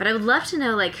as you want. But I would love to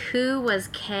know, like, who was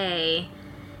Kay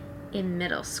in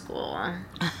middle school?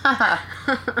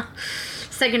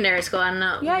 Secondary school, I don't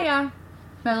know. Yeah.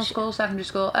 Middle school, secondary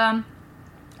school. I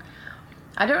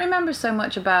don't remember so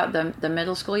much about the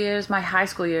middle school years. My high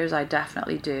school years, I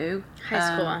definitely do.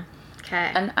 High school.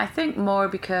 Okay. And I think more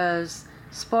because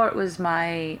sport was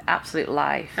my absolute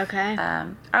life. Okay.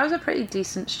 I was a pretty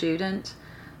decent student.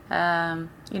 I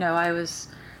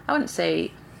wouldn't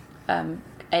say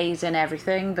A's in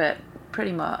everything, but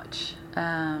pretty much.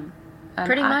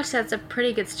 Pretty much, that's a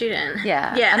pretty good student.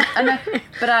 Yeah. Yeah.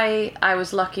 But I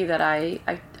was lucky that I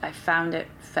found it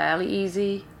fairly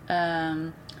easy,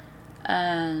 and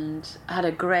I had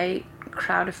a great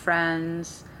crowd of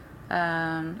friends.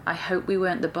 I hope we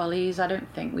weren't the bullies. I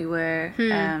don't think we were.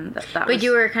 But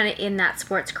you were kind of in that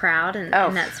sports crowd and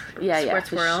in that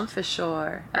sports world? For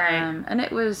sure. Right. And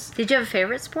it was... Did you have a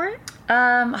favorite sport?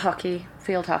 Hockey.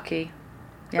 Field hockey.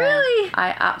 Yeah. Really?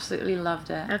 I absolutely loved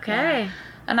it. Okay. Yeah.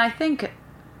 And I think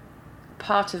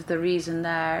part of the reason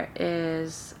there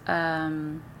is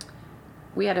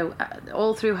we had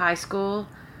all through high school,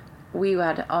 we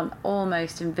had an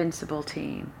almost invincible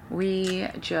team. We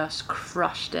just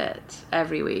crushed it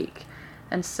every week.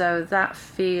 And so that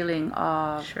feeling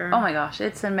of, Sure. oh my gosh,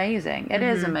 it's amazing. It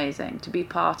is amazing to be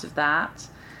part of that.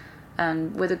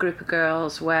 And with a group of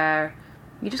girls where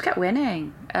you just get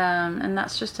winning. And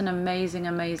that's just an amazing,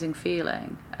 amazing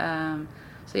feeling.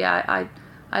 So yeah,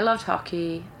 I loved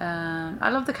hockey. I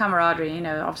love the camaraderie.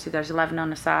 Obviously there's 11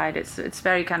 on the side. It's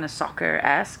very kind of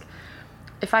soccer-esque.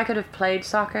 If I could have played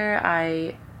soccer,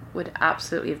 I would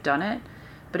absolutely have done it.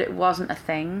 But it wasn't a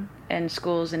thing in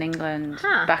schools in England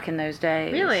back in those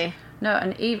days. Really? No,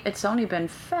 and it's only been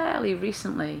fairly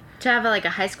recently. To have a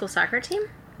high school soccer team?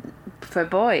 For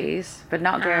boys, but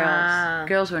not girls.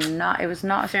 Girls were not. It was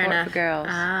not a Fair sport enough. for girls.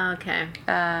 Okay.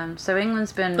 So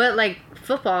England's been. But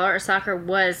football or soccer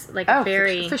was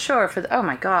very for sure. Oh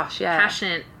my gosh, yeah.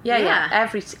 passionate. Yeah.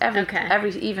 Every Okay.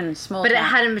 even small. But it town.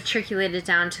 hadn't matriculated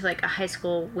down to a high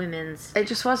school women's. It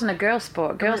just wasn't a girls'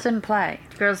 sport. Girls didn't play.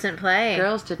 Girls didn't play.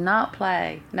 Girls did not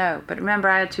play. No, but remember,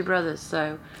 I had two brothers,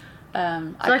 so.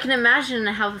 So I can imagine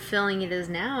how fulfilling it is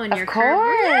now in your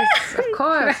career. Of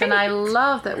course. Right. And I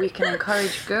love that we can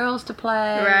encourage girls to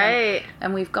play. Right.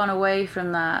 And we've gone away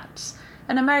from that.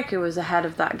 And America was ahead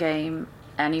of that game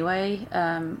anyway.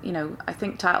 I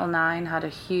think Title IX had a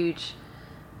huge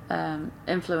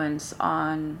influence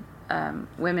on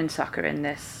women's soccer in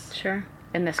this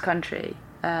country.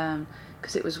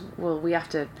 Because it was, we have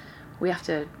to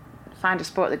find a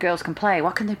sport that girls can play.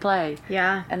 What can they play?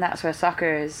 Yeah. And that's where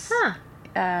soccer is. Huh.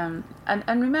 And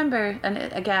remember,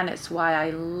 again, it's why I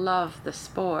love the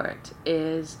sport,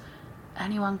 is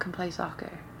anyone can play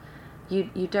soccer.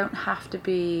 You don't have to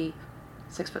be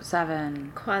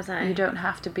 6'7". Quasi. You don't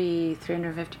have to be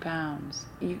 350 pounds.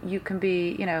 You can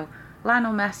be,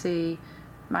 Lionel Messi,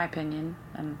 my opinion,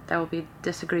 and there will be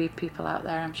disagreed people out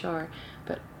there, I'm sure,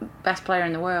 but best player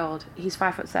in the world, he's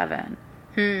 5'7".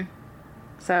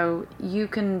 So you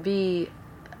can be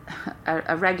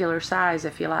a regular size,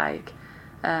 if you like,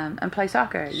 and play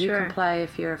soccer. Sure. You can play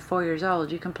if you're 4 years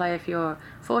old. You can play if you're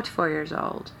 44 years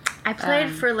old. I played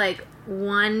for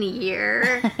 1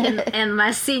 year in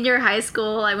my senior high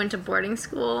school. I went to boarding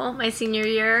school my senior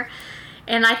year.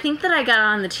 And I think that I got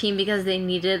on the team because they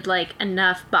needed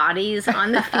enough bodies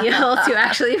on the field to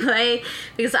actually play,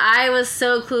 because I was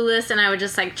so clueless and I would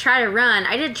just try to run.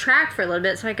 I did track for a little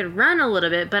bit so I could run a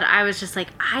little bit, but I was just here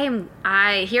I am.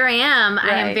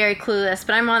 Right. I am very clueless,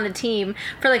 but I'm on the team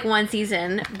for 1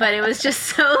 season. But it was just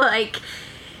so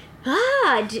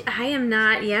I am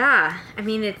not, I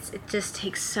mean, it just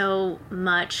takes so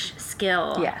much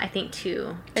skill, I think,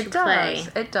 to play.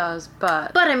 It does,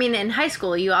 but I mean, in high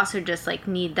school, you also just,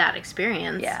 need that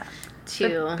experience. Yeah.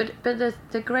 But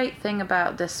the great thing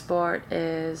about this sport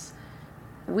is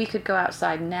we could go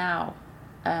outside now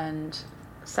and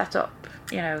set up,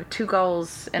 2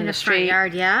 goals in the street.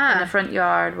 Front yard, yeah. In the front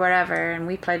yard, wherever, and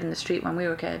we played in the street when we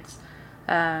were kids.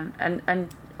 And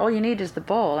all you need is the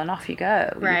ball and off you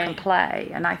go. Right. You can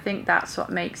play. And I think that's what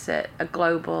makes it a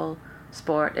global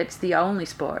sport. It's the only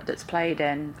sport that's played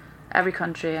in every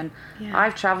country. And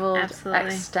I've traveled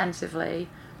extensively.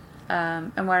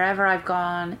 And wherever I've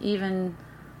gone, even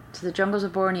to the jungles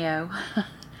of Borneo,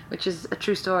 which is a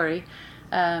true story,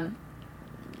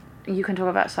 you can talk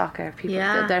about soccer. People,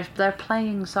 they're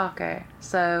playing soccer.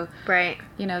 So, right.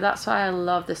 You know, that's why I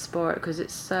love this sport, because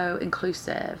it's so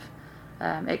inclusive.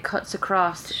 It cuts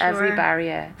across every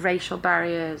barrier, racial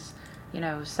barriers, you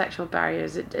know, sexual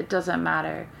barriers. It doesn't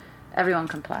matter. Everyone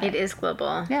can play. It is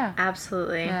global. Yeah.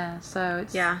 Absolutely. Yeah. So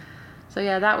it's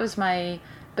So that was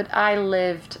but I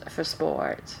lived for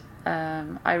sport.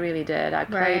 I really did. I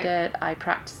played it. I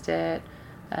practiced it.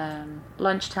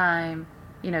 Lunchtime,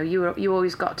 you know, you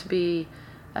always got to be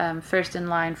first in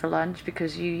line for lunch,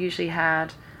 because you usually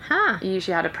had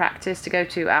a practice to go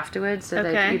to afterwards, so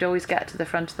that you'd always get to the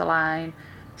front of the line.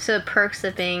 So perks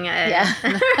of being yeah.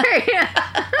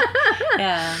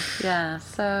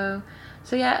 So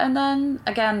and then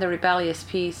again, the rebellious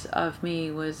piece of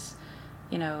me was,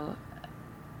 you know,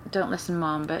 don't listen,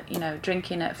 Mom, but, you know,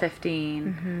 drinking at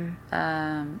 15,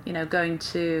 you know, going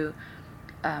to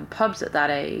pubs at that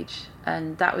age,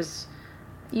 and that was,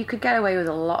 you could get away with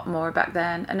a lot more back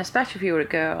then, and especially if you were a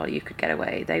girl, you could get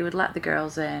away. They would let the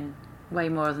girls in way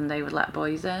more than they would let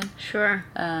boys in. Sure.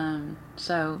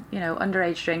 So, you know,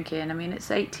 underage drinking, I mean,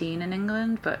 it's 18 in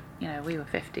England, but, you know, we were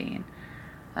 15.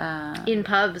 In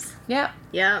pubs. Yep.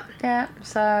 Yep. Yeah,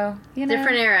 so, you know.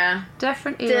 Different era.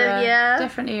 Different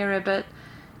era, but,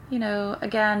 you know,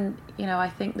 again, you know, I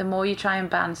think the more you try and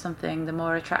ban something, the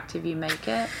more attractive you make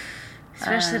it.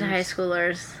 Especially to high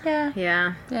schoolers. Yeah.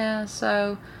 Yeah. Yeah,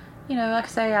 so, you know, like I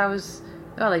say,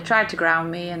 they tried to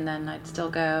ground me, and then I'd still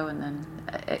go, and then,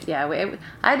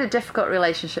 I had a difficult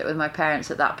relationship with my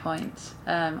parents at that point.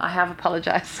 I have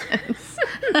apologized since.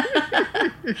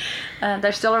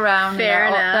 They're still around. Fair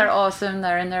enough. They're awesome.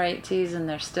 They're in their 80s, and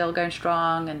they're still going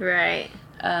strong. And right.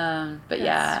 But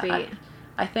that's sweet.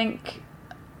 I think,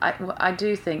 I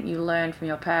do think you learn from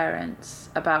your parents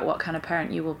about what kind of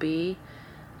parent you will be.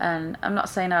 And I'm not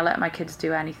saying I let my kids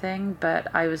do anything,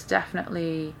 but I was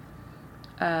definitely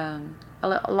a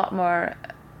lot more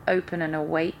open and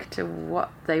awake to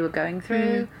what they were going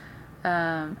through,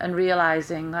 and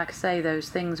realizing, like I say, those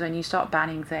things, when you start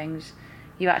banning things,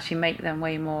 you actually make them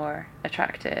way more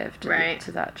attractive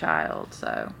to that child.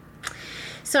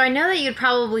 So I know that you'd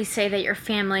probably say that your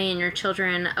family and your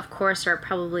children, of course, are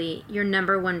probably your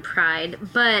number one pride,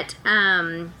 but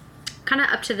kind of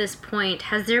up to this point,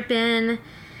 has there been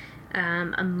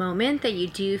a moment that you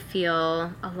do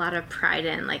feel a lot of pride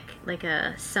in, like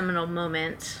a seminal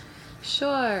moment?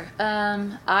 Sure.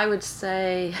 I would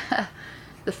say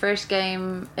the first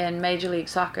game in Major League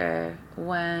Soccer,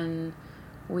 when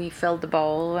we filled the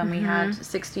bowl, when we had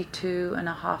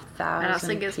 62,500 That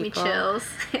also gives me chills.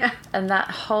 Yeah. And that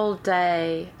whole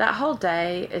day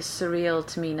is surreal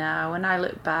to me now. When I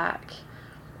look back,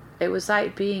 it was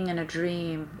like being in a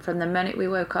dream. From the minute we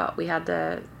woke up, we had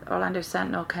the Orlando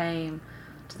Sentinel came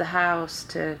to the house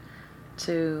to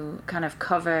kind of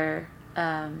cover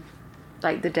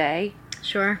like the day.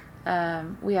 Sure.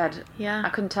 We had, I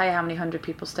couldn't tell you how many 100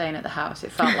 people staying at the house.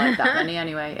 It felt like that many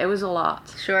anyway. It was a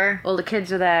lot. Sure. All the kids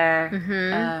were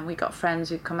there. We got friends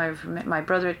who'd come over from, my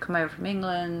brother had come over from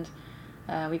England.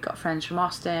 We got friends from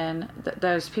Austin.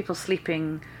 There's people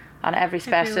sleeping on every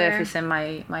spare surface in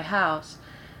my house.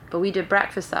 But we did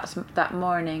breakfast that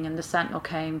morning, and the Sentinel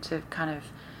came to kind of,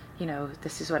 you know,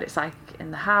 this is what it's like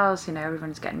in the house. You know,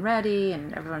 everyone's getting ready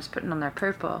and everyone's putting on their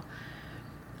purple.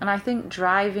 And I think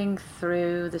driving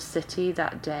through the city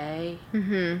that day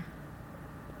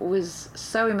was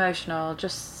so emotional,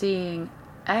 just seeing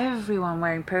everyone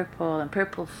wearing purple and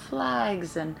purple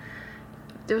flags, and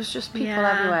there was just people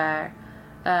everywhere.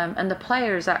 And the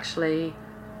players actually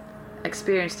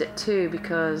experienced it too,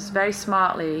 because very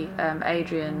smartly,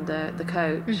 Adrian, the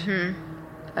coach,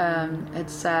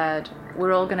 had said,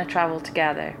 we're all going to travel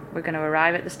together. We're going to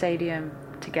arrive at the stadium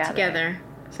together.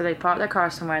 So they parked their car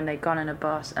somewhere and they'd gone in a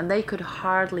bus, and they could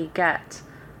hardly get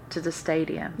to the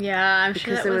stadium. Yeah, I'm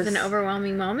sure that was an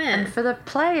overwhelming moment. And for the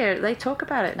player, they talk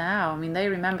about it now. I mean, they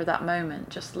remember that moment,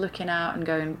 just looking out and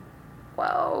going,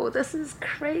 whoa, this is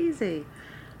crazy.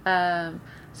 So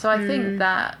I think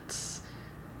that,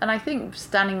 and I think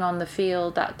standing on the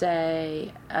field that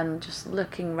day and just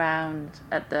looking around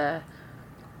at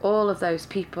all of those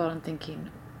people and thinking,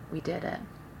 we did it.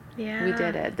 Yeah. We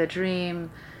did it. The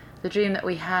dream that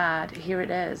we had, here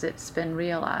it is. It's been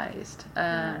realized.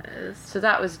 So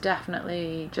that was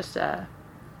definitely just a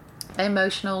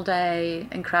emotional day,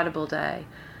 incredible day.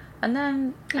 And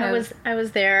then, you know, I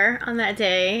was there on that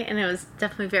day, and it was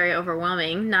definitely very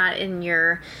overwhelming. Not in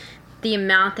the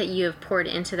amount that you have poured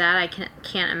into that. I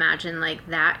can't imagine like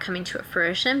that coming to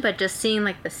fruition, but just seeing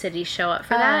like the city show up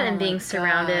for that and being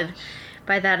surrounded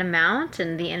by that amount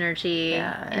and the energy.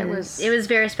 Yeah, it was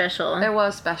very special. It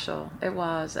was special. It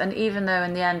was. And even though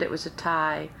in the end it was a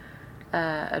tie,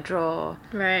 a draw,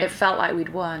 right, it felt like we'd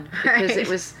won, because it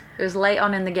was late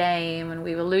on in the game and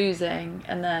we were losing,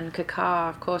 and then Kaká,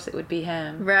 of course it would be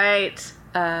him, right,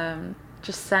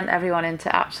 just sent everyone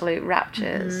into absolute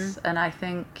raptures. And I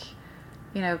think,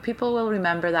 you know, people will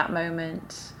remember that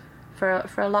moment for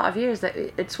a lot of years. That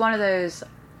it's one of those,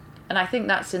 and I think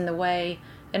that's in a way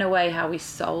how we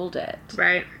sold it,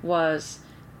 right, was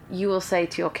you will say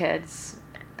to your kids,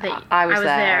 I was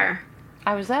there.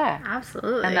 I was there.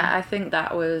 Absolutely. And I think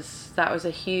that was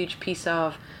a huge piece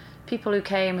of people who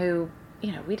came who,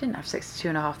 you know, we didn't have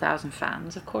 62,500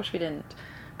 fans. Of course we didn't.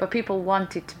 But people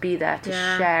wanted to be there to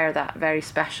share that very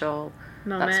special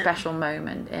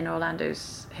moment in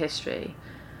Orlando's history.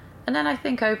 And then I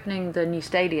think opening the new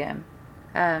stadium,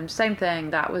 same thing.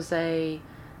 That was a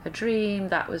dream.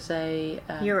 That was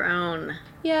your own.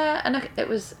 Yeah, and it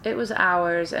was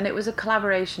ours, and it was a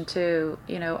collaboration too.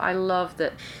 You know, I love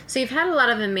that. So you've had a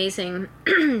lot of amazing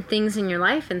things in your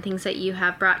life and things that you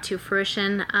have brought to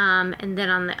fruition. And then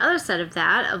on the other side of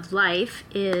that, of life,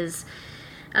 is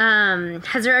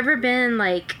has there ever been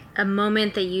like a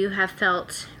moment that you have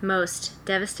felt most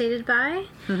devastated by?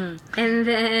 Mm-hmm. And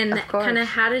then kind of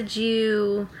how did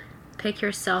you pick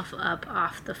yourself up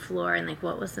off the floor, and like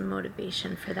what was the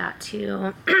motivation for that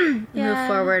to move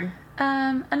forward?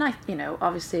 And I, you know,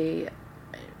 obviously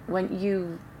when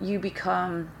you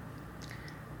become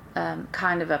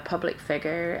kind of a public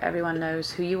figure, everyone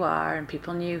knows who you are, and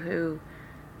people knew who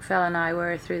Phil and I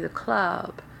were through the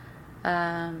club.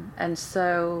 And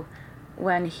so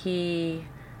when he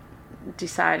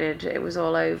decided it was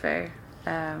all over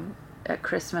at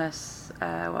Christmas,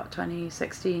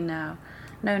 2016 now,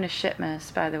 known as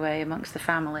Shitmas, by the way, amongst the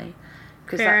family.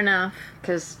 Fair enough.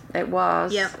 Because it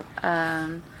was. Yep.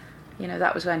 You know,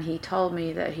 that was when he told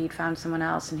me that he'd found someone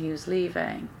else and he was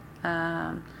leaving.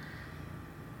 I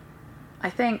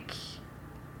think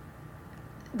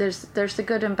there's the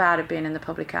good and bad of being in the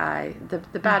public eye.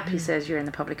 The bad piece is you're in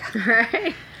the public eye.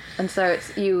 Right. And so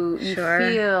it's you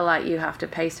feel like you have to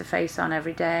face to face on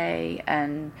every day,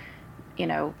 and, you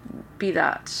know, be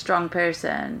that strong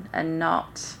person and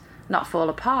not fall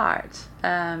apart.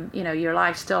 You know, your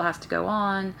life still has to go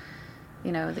on.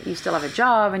 You know, that you still have a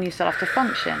job and you still have to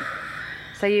function.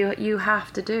 So you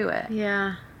have to do it.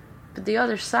 Yeah. But the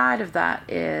other side of that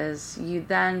is you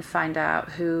then find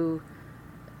out who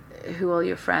all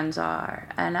your friends are.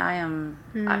 And I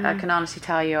can honestly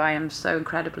tell you, I am so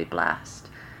incredibly blessed.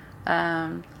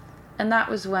 And that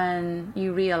was when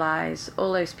you realize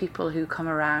all those people who come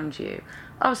around you.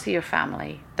 Obviously your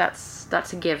family, that's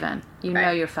a given. You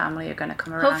know your family are going to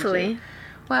come around you. Hopefully.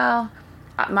 Well,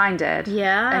 mine did.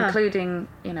 Yeah. Including,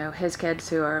 you know, his kids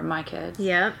who are my kids.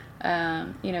 Yep.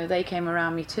 You know, they came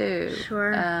around me too.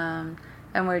 Sure.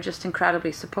 And we're just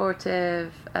incredibly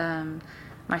supportive.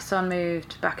 My son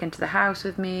moved back into the house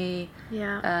with me.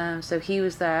 Yeah. So he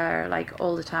was there like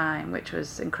all the time, which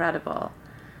was incredible.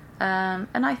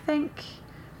 And I think,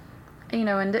 you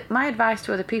know, and my advice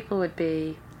to other people would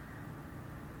be,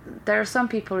 there are some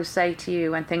people who say to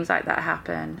you when things like that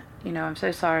happen, you know, I'm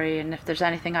so sorry, and if there's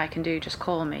anything I can do, just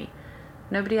call me.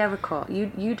 Nobody ever calls.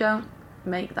 You don't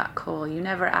make that call. You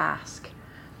never ask.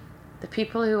 The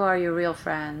people who are your real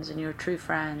friends and your true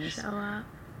friends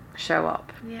show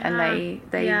up. Yeah. And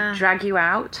they drag you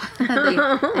out.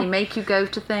 they make you go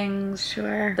to things.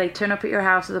 Sure. They turn up at your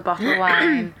house with a bottle of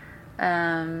wine.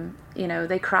 You know,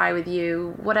 they cry with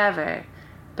you, whatever.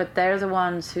 But they're the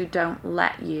ones who don't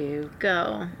let you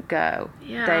go.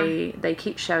 Yeah. They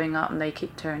keep showing up and they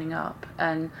keep turning up.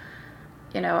 And,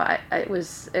 you know, it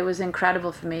was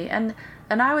incredible for me. And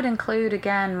I would include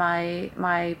again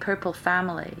my Purple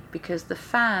family, because the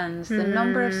fans, the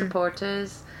number of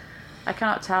supporters, I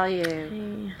cannot tell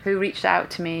you, who reached out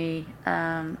to me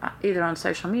either on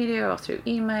social media or through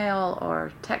email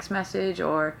or text message,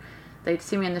 or they'd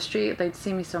see me in the street, they'd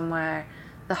see me somewhere.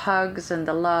 The hugs and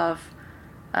the love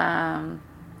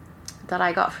that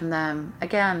I got from them,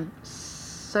 again,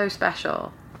 so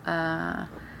special.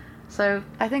 So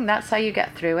I think that's how you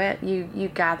get through it.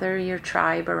 You gather your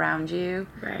tribe around you.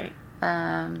 Right.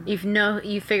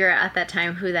 You figure out at that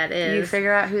time who that is. You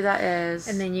figure out who that is.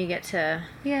 And then you get to...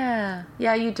 Yeah,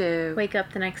 you do. Wake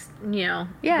up the next, wake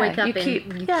up you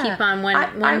keep on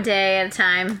one day at a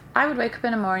time. I would wake up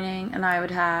in the morning and I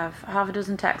would have half a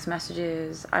dozen text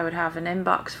messages. I would have an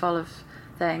inbox full of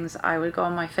things. I would go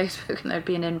on my Facebook and there'd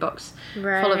be an inbox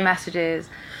full of messages,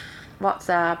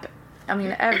 WhatsApp. I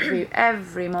mean,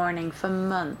 every morning for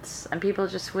months, and people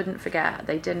just wouldn't forget.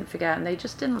 They didn't forget, and they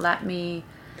just didn't let me.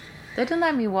 They didn't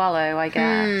let me wallow, I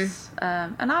guess.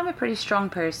 And I'm a pretty strong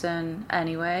person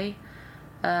anyway.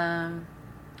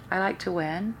 I like to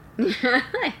win.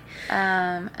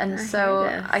 And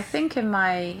so I think in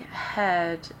my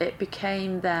head it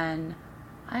became then,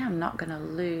 I am not going to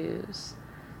lose.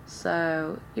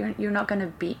 So you're not going to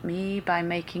beat me by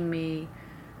making me,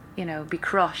 be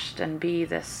crushed and be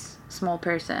this small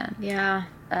person. Yeah.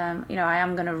 I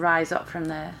am going to rise up from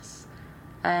this.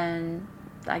 And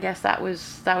I guess that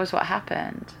was what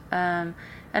happened. And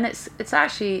it's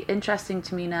actually interesting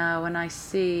to me now when I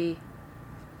see,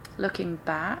 looking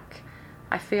back,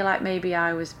 I feel like maybe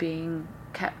I was being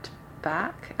kept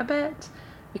back a bit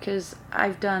because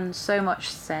I've done so much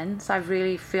since. I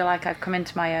really feel like I've come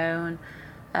into my own.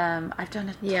 I've done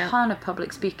a ton of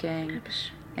public speaking,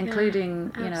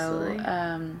 including,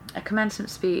 a commencement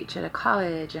speech at a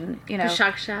college and,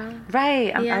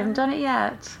 Right. I haven't done it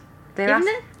yet. You haven't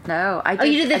it? No, I did. Oh,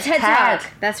 you did the TED Talk.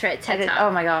 That's right, TED Talk. Oh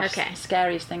my gosh. Okay.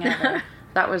 Scariest thing ever.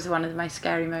 That was one of my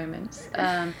scary moments.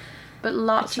 But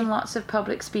lots and lots of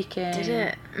public speaking. Did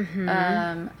it? Mm-hmm.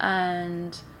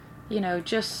 And,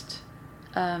 just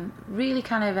really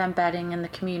kind of embedding in the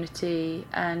community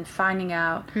and finding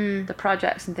out the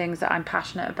projects and things that I'm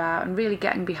passionate about and really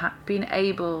being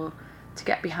able to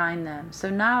get behind them. So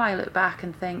now I look back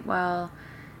and think, well,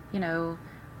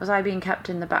 was I being kept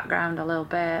in the background a little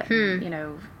bit?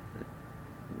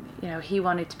 He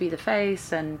wanted to be the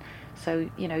face, and so,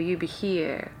 you be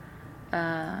here.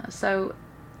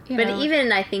 But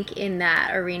even I think in that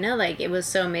arena, like, it was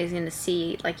so amazing to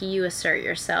see, like, you assert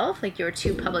yourself, like, you were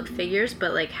two public figures,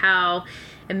 but, like, how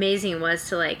amazing it was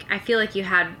to, like, I feel like you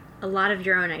had a lot of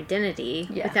your own identity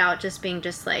without just being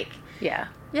just, like... Yeah.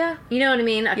 You know what I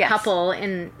mean? A couple,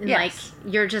 and like,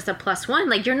 you're just a plus one.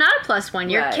 Like, you're not a plus one.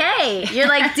 You're K. You're,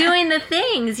 like, doing the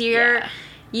things.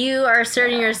 You are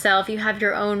asserting yourself. You have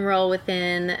your own role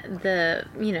within the,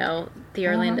 the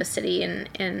Orlando city,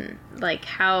 and like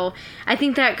how I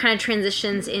think that kind of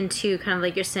transitions into kind of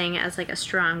like you're saying as like a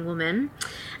strong woman.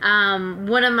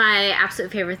 One of my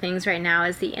absolute favorite things right now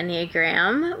is the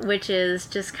Enneagram, which is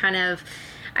just kind of,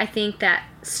 I think that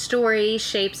story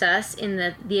shapes us in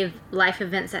the life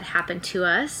events that happen to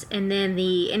us, and then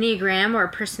the Enneagram or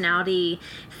personality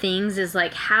things is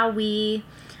like how we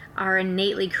are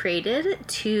innately created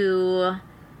to,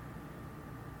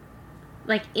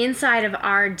 like, inside of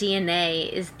our DNA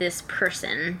is this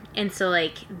person. And so,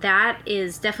 like, that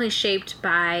is definitely shaped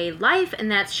by life,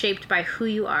 and that's shaped by who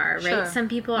you are, right? Sure. Some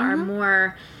people are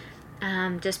more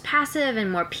just passive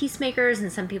and more peacemakers,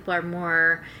 and some people are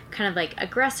more kind of like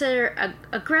aggressive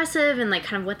and like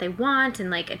kind of what they want and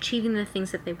like achieving the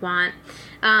things that they want.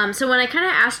 So when I kind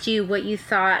of asked you what you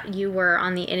thought you were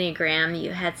on the Enneagram,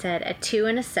 you had said a 2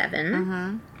 and a 7.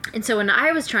 Mm-hmm. And so when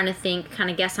I was trying to kind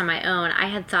of guess on my own, I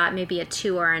had thought maybe a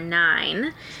 2 or a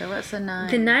 9. So what's a 9?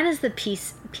 The 9 is the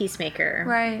peacemaker.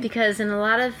 Right. Because in a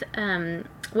lot of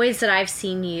ways that I've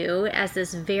seen you as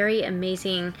this very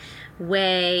amazing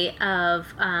way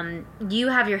of you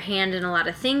have your hand in a lot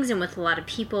of things and with a lot of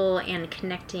people and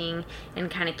connecting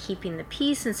and kind of keeping the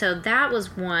peace. And so that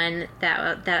was one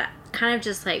that kind of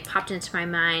just like popped into my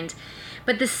mind.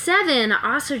 But the 7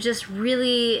 also just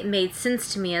really made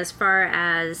sense to me as far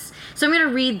as... So I'm going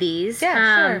to read these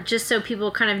sure. just so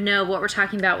people kind of know what we're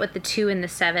talking about with the 2 and the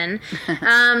 7.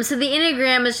 So the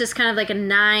Enneagram is just kind of like a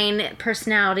 9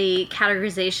 personality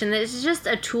categorization that is just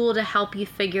a tool to help you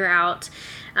figure out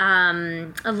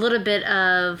a little bit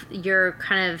of your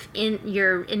kind of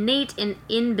your innate and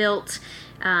inbuilt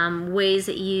ways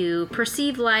that you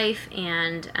perceive life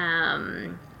and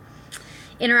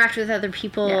interact with other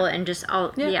people and just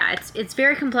all it's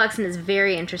very complex and it's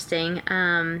very interesting.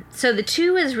 So the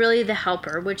 2 is really the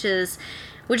helper, which is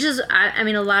I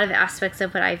mean a lot of aspects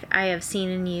of what I have seen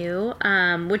in you,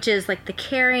 which is like the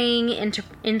caring,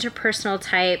 interpersonal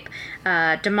type,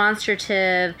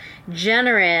 demonstrative,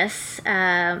 generous,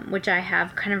 which I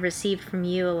have kind of received from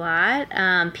you a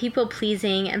lot, people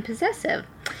pleasing, and possessive.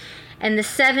 And the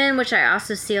 7, which I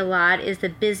also see a lot, is the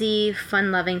busy,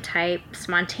 fun-loving type,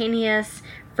 spontaneous,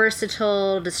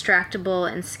 versatile,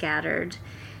 distractible, and scattered.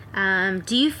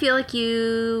 Do you feel like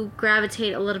you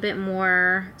gravitate a little bit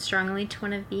more strongly to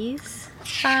one of these?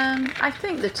 I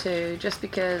think the 2, just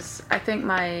because I think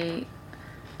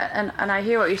and I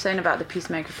hear what you're saying about the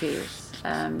peacemaker piece,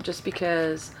 just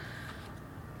because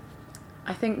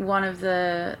I think one of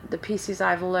the pieces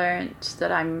I've learned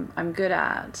that I'm good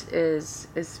at is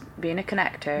being a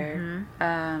connector.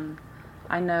 Mm-hmm.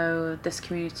 I know this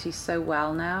community so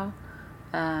well now,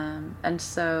 and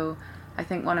so I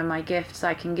think one of my gifts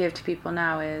I can give to people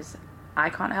now is I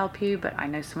can't help you, but I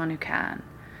know someone who can.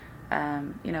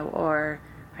 Or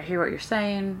I hear what you're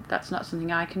saying. That's not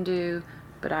something I can do,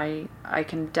 but I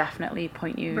can definitely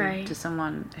point you to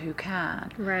someone who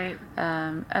can. Right.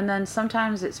 And then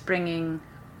sometimes it's bringing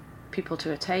people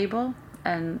to a table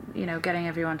and, you know, getting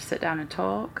everyone to sit down and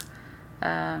talk.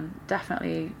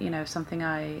 Definitely, you know, something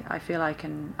I feel I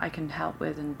can help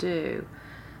with and do.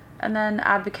 And then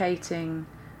advocating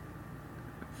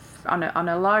on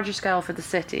a larger scale for the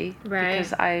city,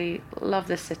 because I love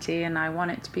this city and I want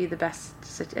it to be the best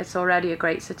city. It's already a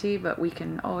great city, but we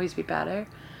can always be better.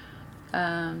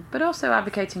 But also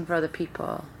advocating for other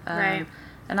people. And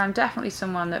I'm definitely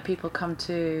someone that people come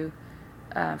to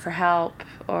for help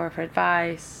or for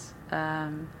advice.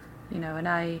 You know,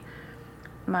 and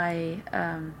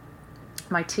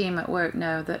my team at work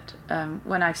know that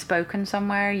when I've spoken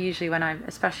somewhere, usually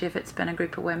especially if it's been a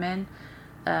group of women,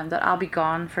 that I'll be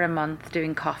gone for a month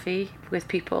doing coffee with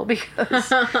people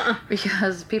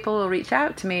because people will reach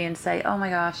out to me and say, oh my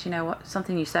gosh, you know what,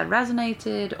 something you said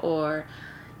resonated, or,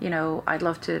 you know, I'd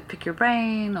love to pick your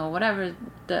brain, or whatever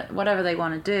they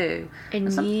want to do.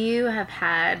 And you have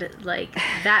had, like,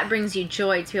 that brings you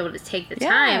joy to be able to take the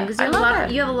time, because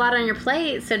you have a lot on your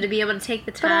plate, so to be able to take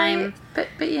the time.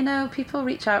 But you know, people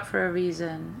reach out for a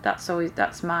reason.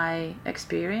 That's my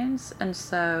experience, and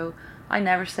so I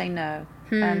never say no.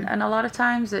 And a lot of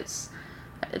times it's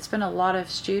been a lot of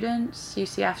students,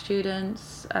 UCF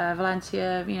students,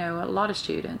 Valencia, you know, a lot of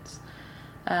students.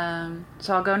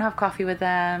 So I'll go and have coffee with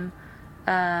them,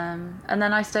 and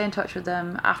then I stay in touch with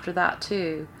them after that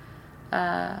too.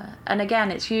 And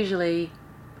again, it's usually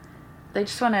they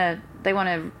want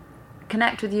to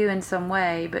connect with you in some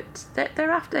way, but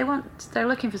they're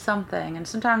looking for something, and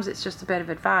sometimes it's just a bit of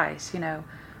advice, you know.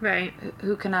 Right.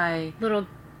 Who can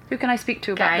I speak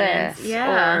to guidance, about this?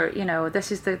 Yeah. Or, you know,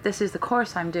 this is the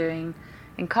course I'm doing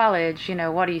in college, you know,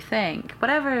 what do you think?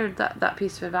 Whatever that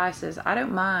piece of advice is, I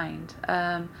don't mind.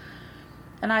 And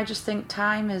I just think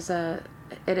time is a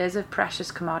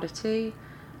precious commodity,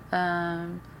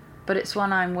 but it's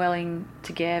one I'm willing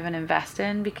to give and invest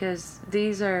in, because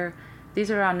these are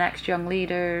our next young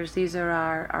leaders. These are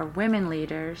our women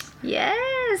leaders.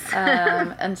 Yes.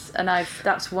 And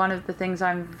that's one of the things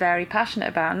I'm very passionate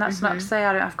about. And that's not to say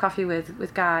I don't have coffee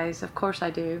with guys. Of course I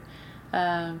do.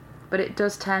 But it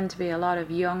does tend to be a lot of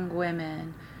young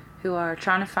women who are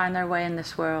trying to find their way in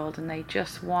this world, and they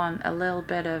just want a little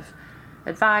bit of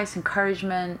advice,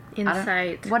 encouragement,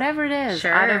 insight, whatever it is.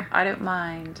 Sure. I don't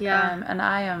mind. Yeah. And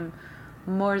I am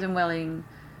more than willing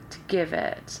to give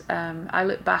it. I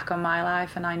look back on my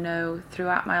life, and I know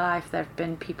throughout my life there have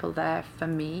been people there for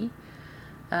me,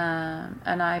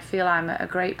 and I feel I'm at a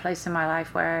great place in my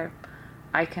life where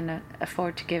I can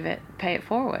afford to pay it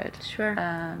forward. Sure.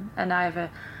 And I have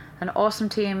an awesome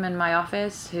team in my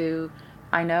office who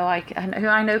I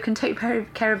know can take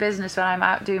care of business when I'm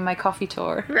out doing my coffee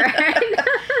tour. Right.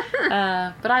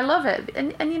 But I love it,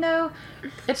 and you know,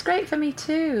 it's great for me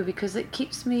too, because it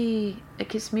keeps me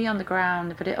on the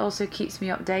ground, but it also keeps me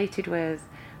updated with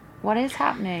what is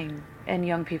happening in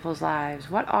young people's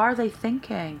lives. What are they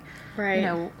thinking? Right. You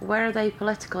know, where are they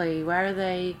politically? Where are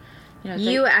they? You know,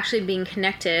 you actually being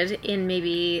connected in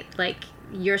maybe like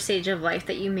your stage of life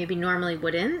that you maybe normally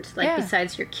wouldn't, like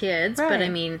besides your kids. Right. But I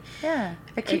mean,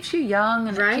 it keeps you young,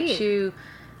 and it keeps you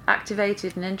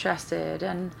activated and interested,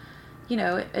 and you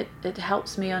know, it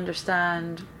helps me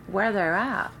understand where they're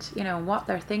at, you know, what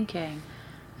they're thinking.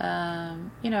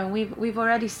 You know, we've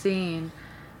already seen,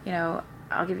 you know,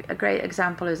 I'll give you a great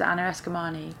example is Anna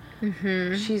Eskamani.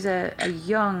 She's a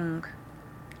young,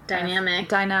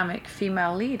 dynamic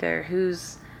female leader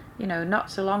who's, you know, not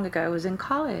so long ago was in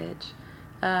college.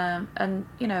 And,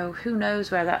 you know, who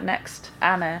knows where that next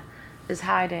Anna is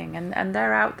hiding, and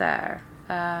they're out there.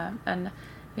 And,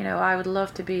 you know, I would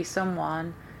love to be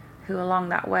someone who along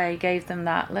that way gave them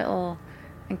that little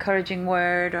encouraging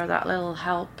word or that little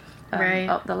help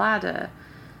up the ladder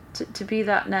to be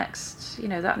that next, you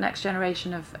know, that next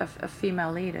generation of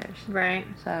female leaders. Right.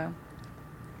 So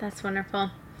that's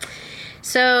wonderful.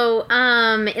 So,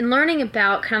 in learning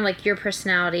about kind of like your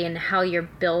personality and how you're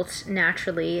built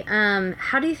naturally,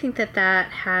 how do you think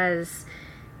that has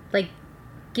like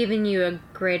given you a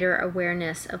greater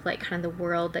awareness of like kind of the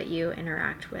world that you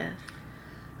interact with?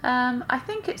 I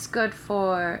think it's good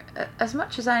for, as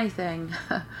much as anything,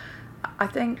 I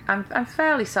think I'm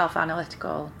fairly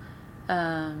self-analytical,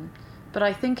 but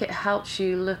I think it helps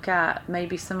you look at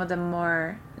maybe some of the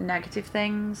more negative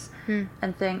things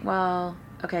and think, well,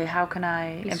 okay, how can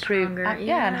I improve?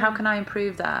 And how can I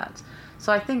improve that?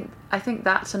 So I think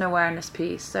that's an awareness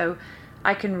piece. So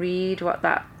I can read what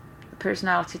that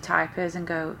personality type is and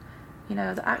go, you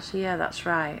know, actually, that's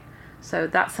right. So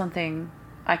that's something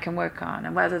I can work on,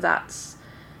 and whether that's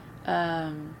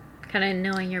Kind of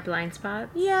knowing your blind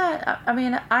spots. Yeah, I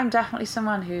mean, I'm definitely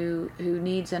someone who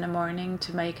needs in a morning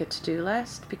to make a to-do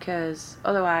list, because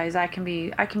otherwise I can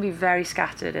be very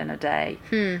scattered in a day.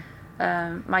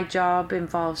 My job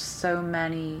involves so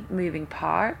many moving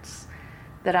parts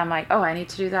that I'm like, oh, I need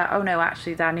to do that. Oh no,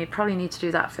 actually, probably need to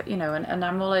do that for, and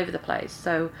I'm all over the place.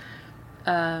 So,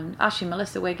 actually,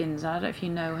 Melissa Wiggins, I don't know if you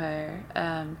know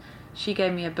her. She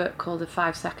gave me a book called The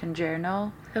 5-Second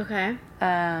Journal. Okay.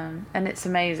 And it's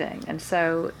amazing. And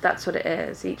so that's what it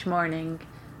is. Each morning,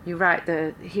 you write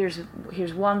here's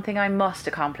one thing I must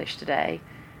accomplish today,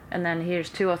 and then here's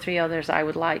 2 or 3 others I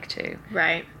would like to.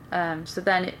 Right. So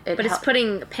then but it's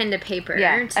putting pen to paper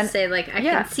to say, like, I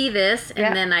can see this,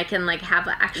 and then I can, like, have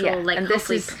an actual, like,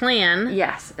 hopefully plan.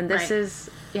 Yes, and this is,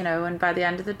 and by the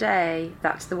end of the day,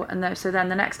 that's so then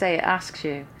the next day it asks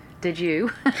you, did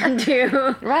you?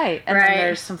 Right. And then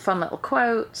there's some fun little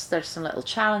quotes, there's some little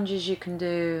challenges you can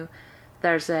do,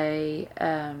 there's a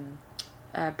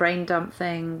brain dump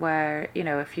thing where,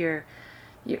 if you're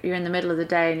in the middle of the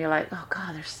day and you're like, oh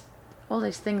God, there's all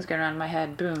these things going on in my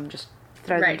head, boom, just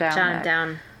throw them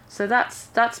down. So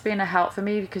that's been a help for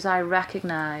me, because I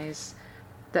recognize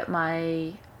that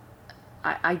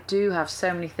I do have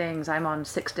so many things. I'm on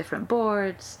 6 different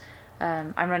boards.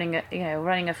 I'm running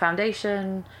a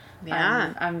foundation.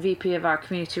 Yeah. I'm VP of our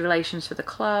community relations for the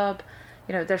club.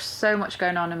 There's so much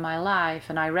going on in my life,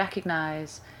 and I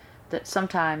recognize that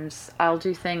sometimes I'll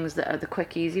do things that are the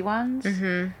quick, easy ones.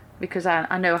 Mm-hmm. Because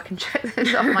I know I can check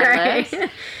those off my list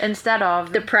instead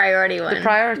of the priority one.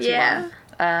 Yeah.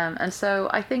 And so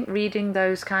I think reading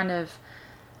those kind of,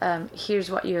 here's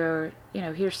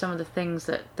some of the things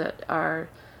that are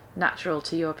natural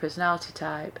to your personality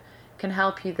type, can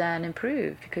help you then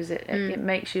improve, because it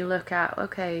makes you look at,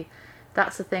 okay,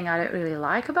 that's the thing I don't really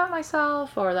like about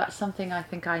myself, or that's something I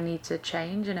think I need to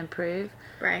change and improve.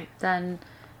 Right. Then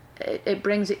it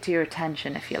brings it to your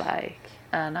attention, if you like.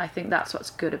 And I think that's what's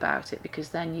good about it, because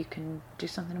then you can do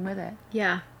something with it.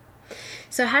 Yeah.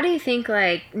 So how do you think,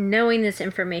 like, knowing this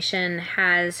information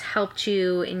has helped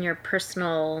you in your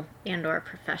personal and or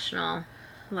professional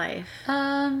life?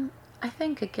 I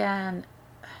think, again,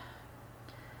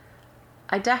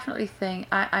 I definitely think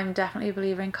I'm definitely a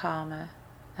believer in karma.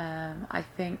 I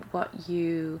think what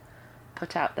you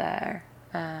put out there,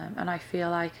 and I feel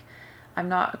like I'm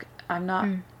not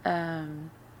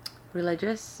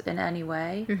religious in any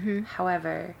way. Mm-hmm.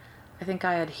 However, I think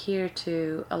I adhere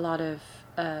to a lot of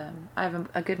I have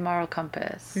a good moral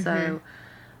compass. Mm-hmm. So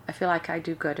I feel like I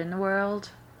do good in the world,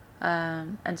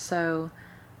 and so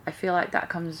I feel like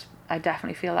I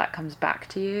definitely feel that comes back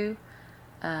to you.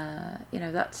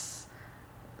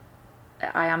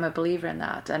 I am a believer in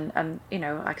that, and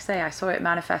like I say, I saw it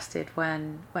manifested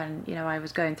when I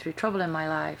was going through trouble in my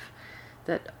life,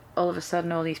 that all of a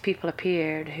sudden all these people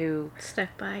appeared who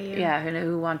stuck by you,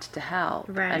 who wanted to help.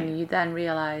 Right. And you then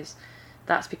realize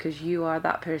that's because you are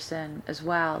that person as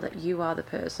well, that you are the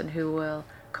person who will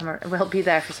be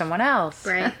there for someone else.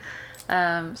 Right.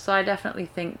 So I definitely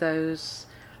think those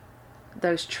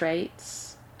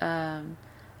traits, and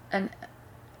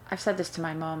I've said this to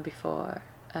my mom before,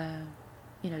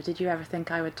 did you ever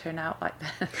think I would turn out like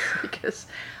this? Because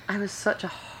I was such a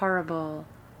horrible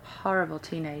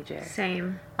teenager.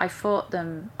 Same. I fought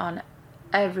them on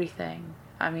everything.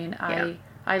 I mean,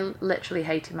 I literally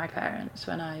hated my parents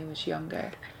when I was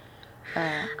younger.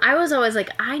 I was always like,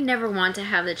 I never want to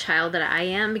have the child that I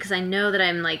am, because I know that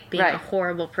I'm, like, being a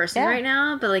horrible person right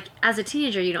now. But, like, as a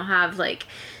teenager, you don't have, like,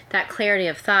 that clarity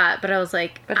of thought. But I was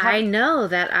like, I know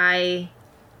that I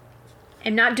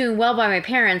am not doing well by my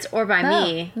parents or by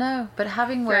me. No, but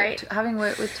having worked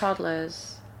with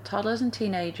toddlers and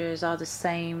teenagers are the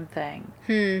same thing.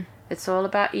 It's all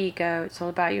about ego. It's all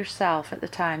about yourself at the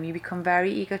time. You become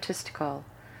very egotistical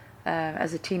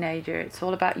as a teenager. It's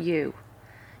all about you.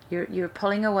 You're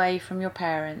pulling away from your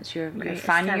parents. You're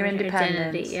finding your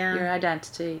independence, your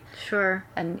identity. Sure.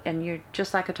 And you're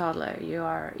just like a toddler.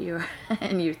 You're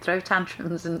and you throw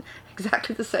tantrums in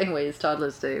exactly the same way as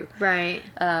toddlers do. Right.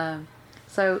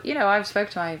 So I've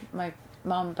spoken to my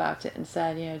mom about it and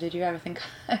said, did you ever think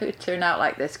I would turn out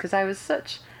like this? Because I was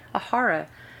such a horror.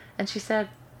 And she said,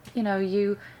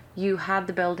 you had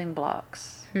the building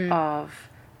blocks of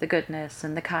the goodness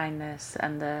and the kindness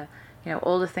and the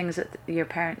all the things that your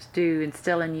parents do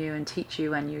instill in you and teach you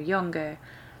when you're younger,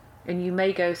 and you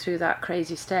may go through that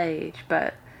crazy stage,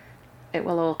 but it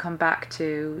will all come back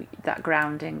to that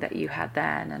grounding that you had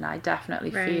then. And I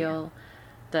definitely feel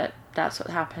that that's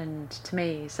what happened to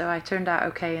me. So I turned out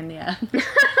okay in the end.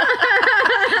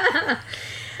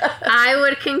 I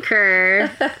would concur.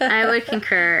 I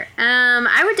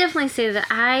would definitely say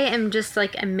that I am just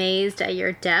like amazed at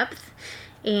your depth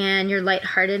and your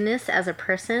lightheartedness as a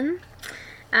person.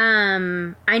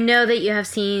 I know that you have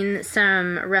seen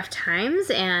some rough times,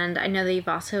 and I know that you've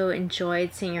also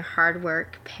enjoyed seeing your hard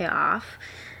work pay off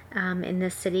in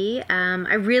this city.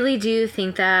 I really do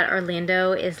think that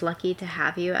Orlando is lucky to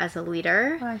have you as a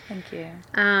leader. Why, thank you.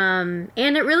 And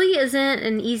it really isn't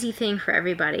an easy thing for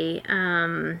everybody.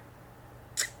 And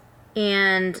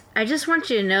I just want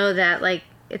you to know that, like,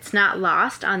 it's not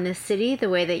lost on this city the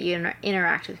way that you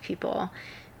interact with people,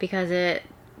 because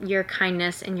your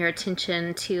kindness and your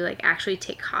attention to, like, actually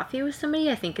take coffee with somebody,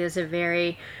 I think is a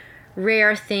very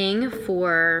rare thing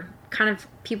for kind of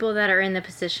people that are in the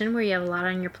position where you have a lot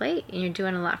on your plate and you're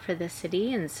doing a lot for this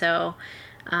city. And so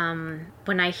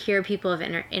when I hear people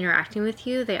interacting with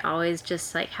you, they always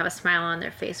just like have a smile on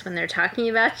their face when they're talking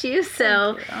about you.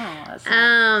 So oh, that's nice.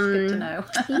 That's good to know.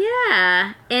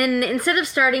 Yeah. And instead of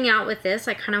starting out with this,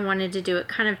 I kind of wanted to do it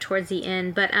kind of towards the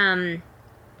end, but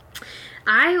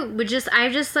I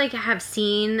just like have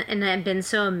seen and have been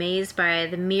so amazed by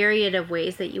the myriad of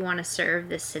ways that you want to serve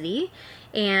this city.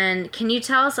 And can you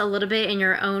tell us a little bit in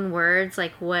your own words,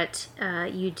 like what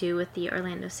you do with the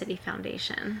Orlando City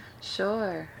Foundation?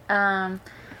 Sure. And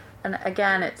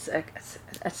again, it's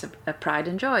a pride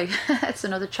and joy. It's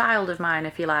another child of mine,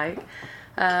 if you like.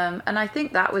 And I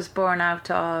think that was born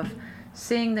out of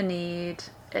seeing the need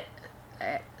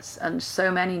and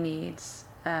so many needs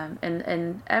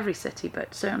in every city,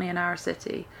 but certainly in our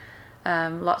city.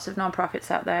 Lots of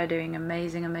nonprofits out there doing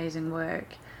amazing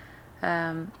work.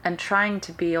 And trying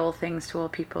to be all things to all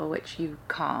people, which you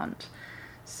can't.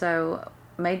 So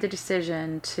made the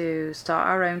decision to start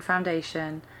our own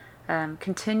foundation,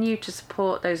 continue to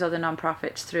support those other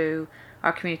nonprofits through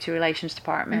our community relations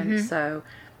department. Mm-hmm. So,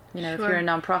 you know, sure. If you're a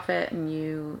nonprofit and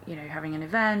you're having an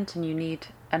event and you need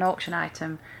an auction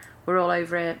item, we're all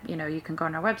over it. You know, you can go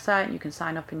on our website and you can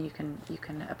sign up and you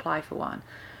can apply for one.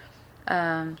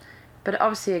 But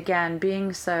obviously, again,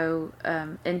 being so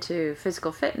into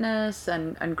physical fitness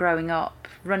and growing up,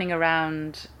 running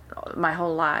around my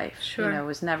whole life, sure. You know,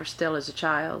 was never still as a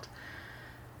child.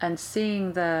 And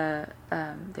seeing the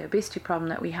obesity problem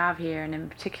that we have here, and in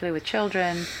particular with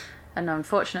children, and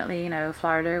unfortunately, you know,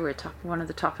 Florida, we're one of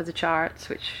the top of the charts,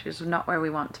 which is not where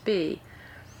we want to be.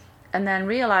 And then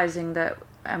realizing that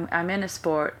I'm in a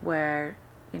sport where,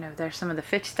 you know, they're some of the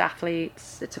fittest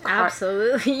athletes. It's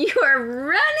absolutely. You are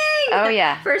running. Oh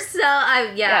yeah.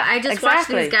 I just exactly. watch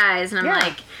these guys and I'm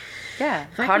like, yeah.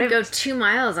 If I can go 2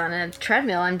 miles on a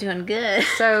treadmill, I'm doing good.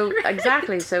 So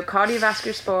exactly. So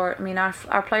cardiovascular sport. I mean,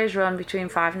 our players run between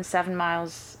 5 and 7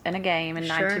 miles in a game in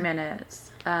 90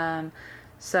 minutes.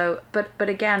 So, but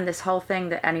again, this whole thing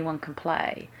that anyone can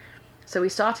play. So we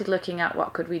started looking at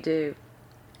what could we do.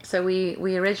 So we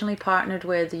originally partnered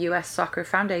with the U.S. Soccer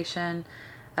Foundation.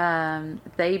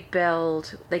 They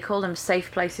call them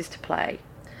safe places to play.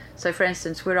 So for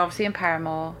instance, we're obviously in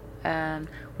Paramore.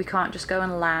 We can't just go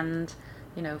and land,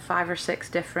 you know, 5 or 6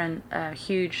 different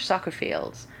huge soccer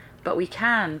fields, but we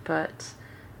can put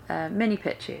mini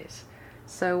pitches.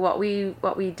 So what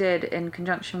we did in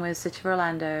conjunction with City of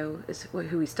Orlando, is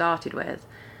who we started with.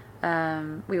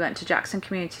 We went to Jackson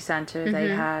Community Center. Mm-hmm. They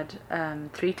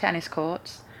had 3 tennis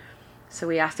courts. So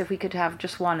we asked if we could have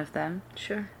just one of them.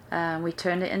 Sure. We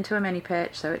turned it into a mini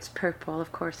pitch, so it's purple,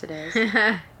 of course it is,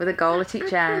 with a goal at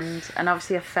each end, and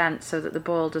obviously a fence so that the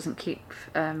ball doesn't keep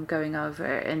going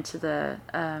over into the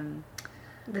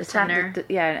center.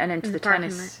 And into the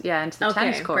tennis, into the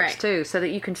tennis courts too, so that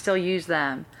you can still use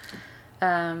them.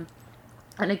 And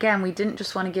again, we didn't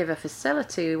just want to give a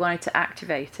facility; we wanted to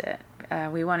activate it.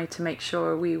 We wanted to make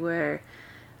sure we were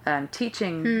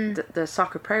teaching the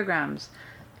soccer programs.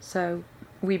 So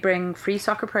we bring free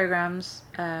soccer programs.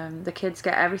 The kids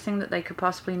get everything that they could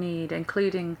possibly need,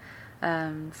 including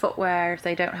footwear if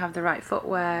they don't have the right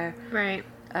footwear. Right.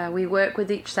 We work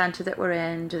with each centre that we're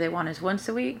in. Do they want us once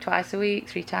a week, twice a week,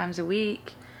 3 times a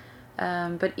week?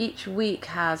 But each week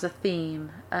has a theme.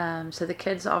 So the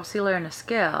kids obviously learn a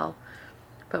skill,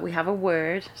 but we have a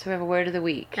word. So we have a word of the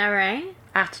week. All right.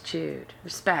 Attitude,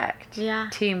 respect,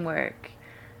 teamwork.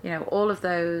 You know, all of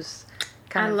those...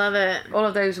 I love it. All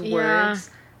of those words.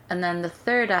 And then the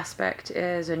third aspect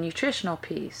is a nutritional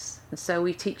piece. And so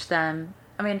we teach them,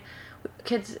 I mean,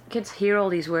 kids hear all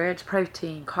these words,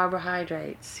 protein,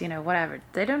 carbohydrates, you know, whatever.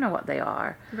 They don't know what they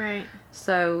are. Right.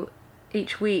 So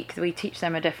each week we teach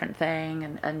them a different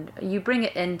thing, and you bring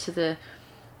it into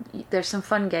there's some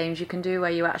fun games you can do where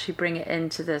you actually bring it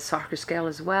into the soccer scale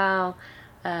as well.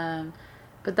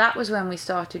 But that was when we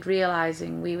started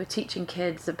realizing we were teaching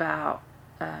kids about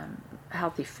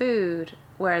healthy food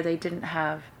where they didn't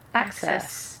have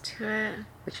access to it.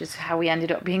 Which is how we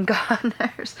ended up being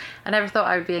gardeners. I never thought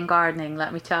I would be in gardening,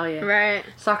 let me tell you. Right.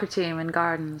 Soccer team and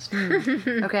gardens.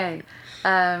 Okay.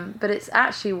 But it's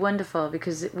actually wonderful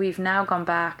because we've now gone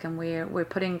back and we're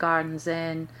putting gardens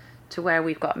in to where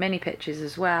we've got mini pitches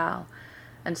as well.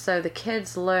 And so the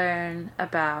kids learn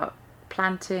about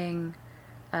planting,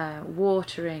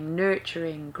 watering,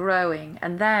 nurturing, growing,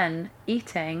 and then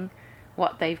eating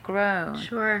what they've grown.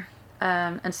 Sure.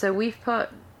 And so we've put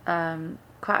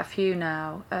quite a few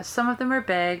now. Some of them are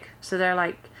big, so they're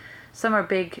like, some are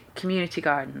big community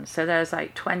gardens. So there's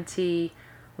like 20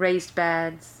 raised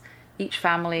beds. Each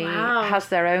family has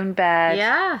their own bed.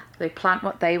 Yeah. They plant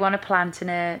what they want to plant in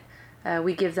it.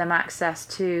 We give them access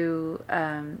to,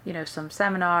 some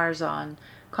seminars on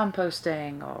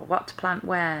composting or what to plant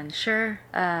when. Sure.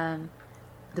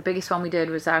 The biggest one we did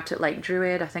was out at Lake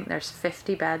Druid. I think there's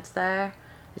 50 beds there.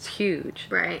 It's huge.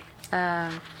 Right.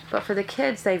 But for the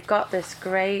kids, they've got this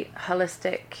great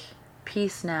holistic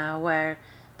piece now where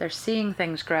they're seeing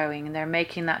things growing and they're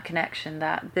making that connection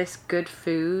that this good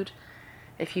food,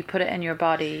 if you put it in your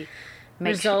body,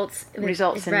 results in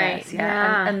right. this.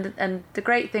 Yeah. And the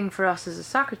great thing for us as a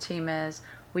soccer team is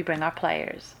we bring our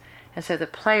players. And so the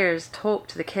players talk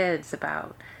to the kids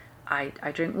about, I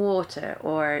drink water,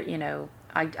 or,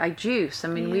 I juice. I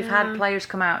mean, we've had players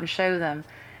come out and show them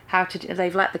how to,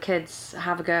 they've let the kids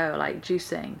have a go, like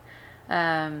juicing,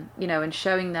 and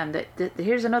showing them that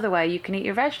here's another way you can eat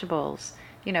your vegetables.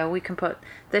 We can put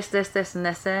this, and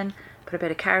this in, put a bit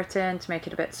of carrot in to make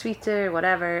it a bit sweeter,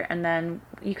 whatever, and then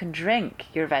you can drink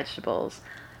your vegetables.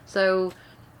 So,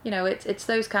 it's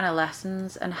those kind of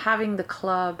lessons, and having the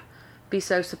club be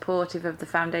so supportive of the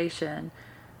foundation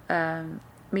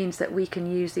means that we can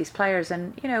use these players,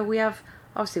 and we have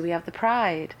the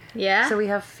pride. Yeah. So we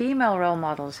have female role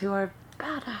models who are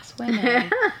badass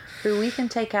women who we can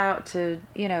take out to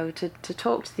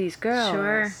talk to these girls.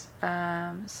 Sure.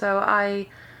 So I,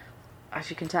 as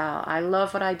you can tell, I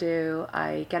love what I do.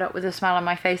 I get up with a smile on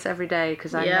my face every day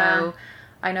because I know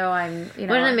I'm,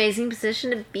 what an amazing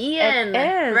position to be in.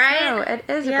 It is, right? No, it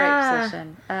is a great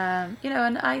position.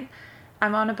 And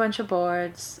I'm on a bunch of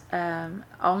boards,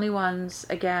 only ones,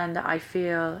 again, that I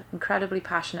feel incredibly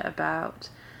passionate about.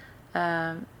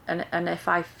 And if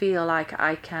I feel like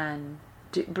I can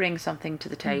bring something to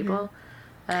the table.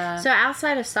 So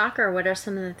outside of soccer, what are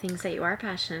some of the things that you are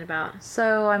passionate about?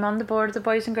 So I'm on the board of the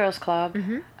Boys and Girls Club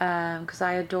because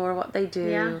I adore what they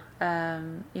do. Yeah.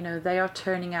 They are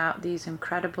turning out these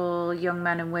incredible young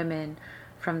men and women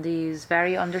from these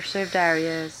very underserved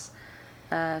areas.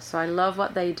 So I love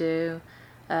what they do.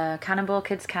 Cannonball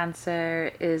Kids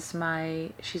Cancer she's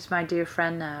my dear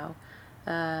friend now.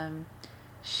 Her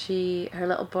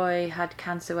little boy had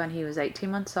cancer when he was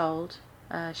 18 months old.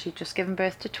 She'd just given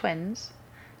birth to twins.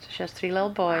 So she has 3 little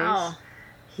boys. Wow.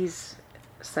 He's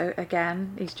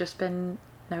just been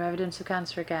no evidence of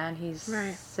cancer again. He's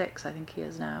 6, I think he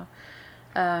is now.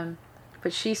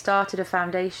 But she started a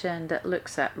foundation that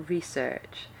looks at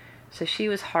research. So she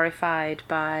was horrified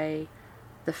by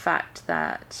the fact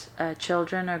that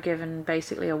children are given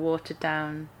basically a watered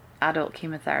down adult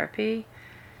chemotherapy,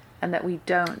 and that we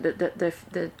don't,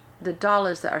 the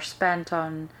dollars that are spent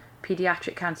on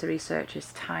pediatric cancer research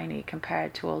is tiny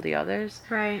compared to all the others.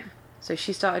 Right. So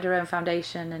she started her own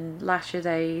foundation, and last year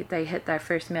they hit their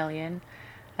first $1 million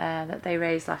that they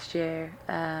raised last year,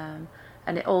 and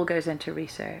it all goes into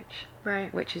research,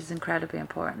 right, which is incredibly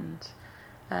important.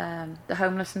 The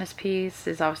homelessness piece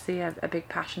is obviously a big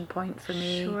passion point for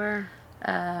me. Sure.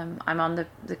 I'm on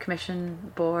the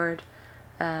commission board,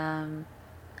 and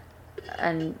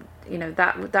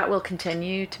that will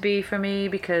continue to be for me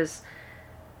because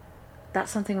that's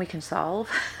something we can solve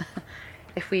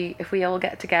if we all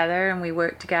get together and we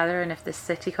work together, and if this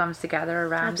city comes together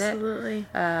around Absolutely.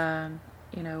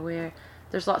 it.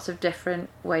 There's lots of different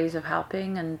ways of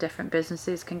helping, and different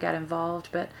businesses can get involved,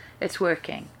 but it's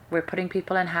working. We're putting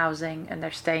people in housing, and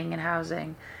they're staying in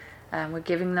housing. We're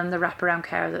giving them the wraparound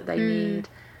care that they need.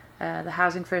 The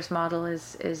Housing First model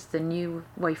is the new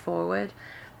way forward.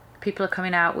 People are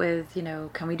coming out with,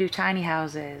 can we do tiny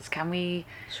houses? Can we,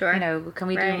 can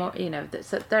we do more?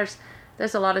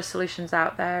 There's a lot of solutions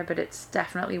out there, but it's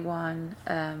definitely one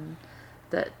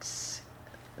that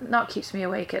not keeps me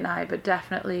awake at night, but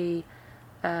definitely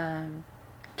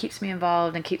keeps me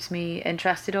involved and keeps me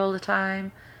interested all the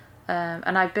time.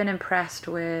 And I've been impressed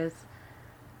with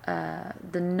the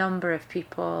number of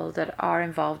people that are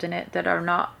involved in it that are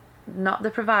not the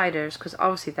providers, because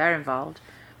obviously they're involved,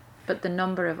 but the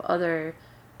number of other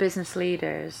business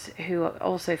leaders who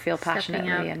also feel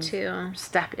passionately and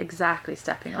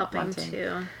stepping up, helping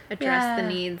to address the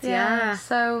needs. Yeah.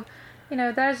 So,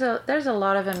 there's a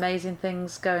lot of amazing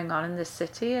things going on in this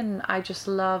city, and I just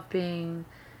love being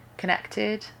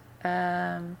connected.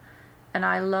 And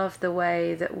I love the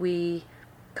way that we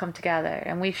come together,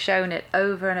 and we've shown it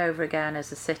over and over again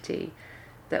as a city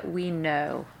that we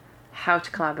know how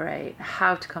to collaborate,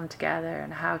 how to come together,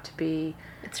 and how to be.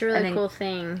 It's a really cool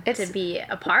thing to be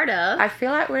a part of. I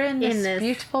feel like we're in this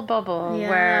beautiful bubble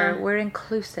where we're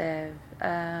inclusive.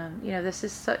 This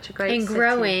is such a great and city.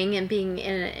 Growing and being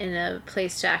in a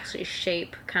place to actually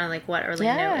shape kind of like what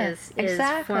Orlando is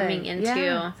forming into.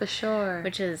 Yeah, for sure.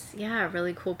 Which is a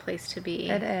really cool place to be.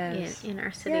 It is in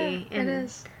our city. Yeah, it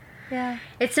is. Yeah.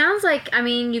 It sounds like,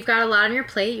 you've got a lot on your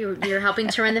plate. You're helping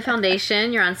to run the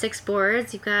foundation. You're on 6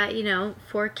 boards. You've got,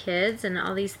 4 kids and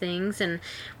all these things. And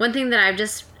one thing that I've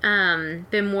just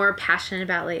been more passionate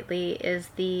about lately is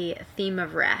the theme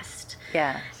of rest.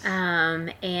 Yes.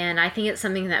 And I think it's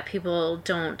something that people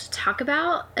don't talk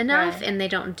about enough, and they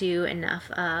don't do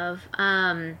enough of.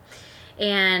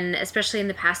 And especially in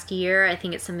the past year, I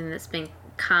think it's something that's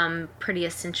become pretty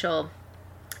essential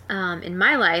in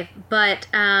my life. But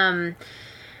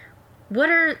what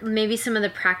are maybe some of the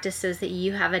practices that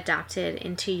you have adopted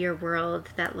into your world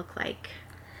that look like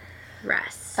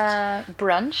rest?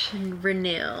 Brunch.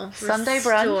 Renew. Sunday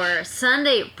Restore. brunch.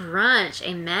 Sunday brunch.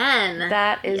 Amen.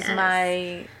 That is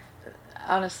my...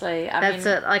 Honestly, that's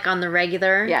like on the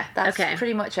regular? Yeah, that's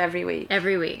pretty much every week.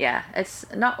 Every week. Yeah, it's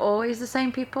not always the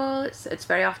same people. It's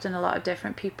very often a lot of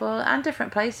different people and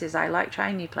different places. I like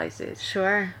trying new places.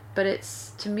 Sure. But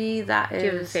it's, to me, that is... Do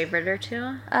you have a favorite or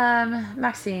two?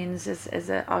 Maxine's is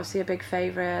obviously a big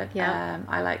favorite. Yeah.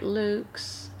 I like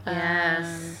Luke's.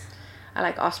 Yes. I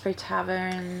like Osprey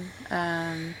Tavern.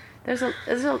 There's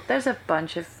a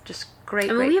bunch of just great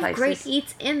we have places. Great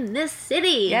eats in this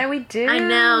city. Yeah, we do. I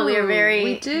know,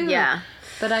 we do. Yeah.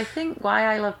 But I think why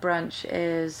I love brunch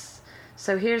is,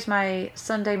 so here's my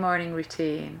Sunday morning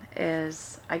routine,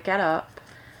 is I get up,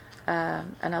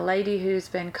 and a lady who's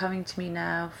been coming to me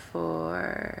now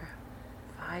for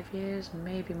 5 years,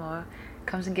 maybe more,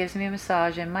 comes and gives me a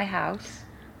massage in my house.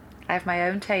 I have my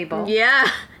own table.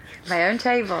 Yeah. My own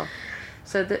table.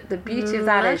 So the beauty of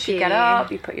that is you get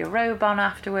up, you put your robe on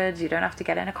afterwards, you don't have to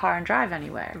get in a car and drive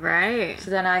anywhere. Right.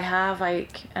 So then I have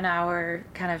like an hour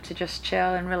kind of to just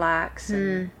chill and relax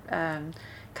and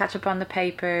catch up on the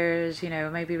papers,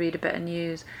 maybe read a bit of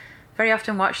news. Very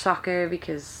often watch soccer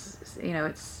because,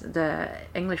 it's the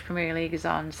English Premier League is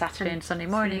on Saturday and Sunday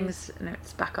mornings, and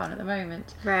it's back on at the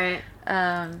moment. Right.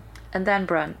 And then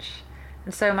brunch.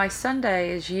 And so my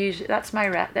Sunday is usually, that's my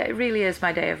rest. It really is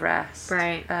my day of rest.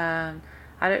 Right.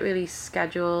 I don't really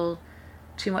schedule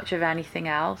too much of anything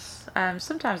else.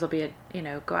 Sometimes there'll be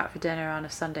go out for dinner on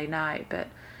a Sunday night, but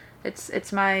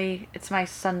it's my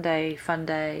Sunday fun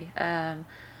day.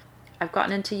 I've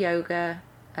gotten into yoga.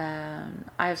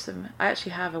 I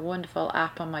actually have a wonderful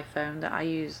app on my phone that I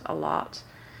use a lot.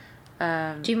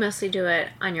 Do you mostly do it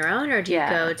on your own, or do you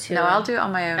go to... No, I'll do it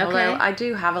on my own. Okay. Although I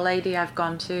do have a lady I've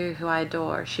gone to who I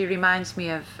adore. She reminds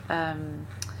me of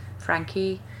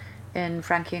Frankie in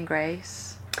Frankie and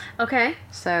Grace. Okay.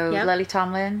 So Lily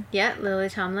Tomlin. Yeah, Lily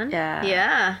Tomlin. Yeah.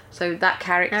 Yeah. So that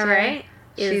character. All right.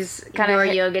 She's kind of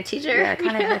a yoga teacher. Yeah,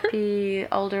 kind of hippie,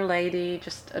 older lady,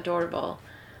 just adorable.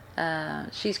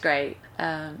 She's great,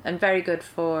 and very good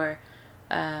for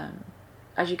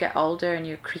as you get older and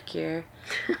you're creakier.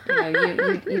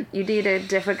 You need a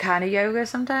different kind of yoga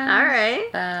sometimes. All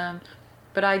right.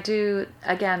 But I do,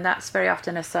 again, that's very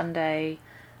often a Sunday.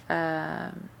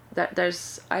 I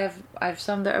have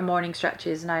some that are morning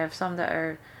stretches, and I have some that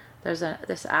are,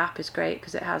 this app is great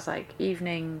because it has like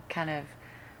evening kind of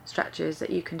stretches that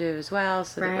you can do as well,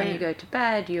 so that when you go to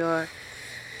bed you're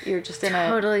just in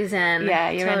totally zen. Yeah,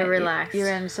 you're totally relaxed.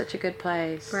 You're in such a good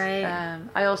place. Right.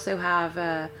 I also have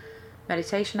a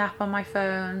meditation app on my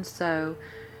phone, so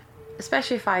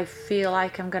especially if I feel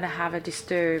like I'm going to have a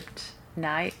disturbed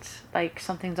night, like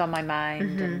something's on my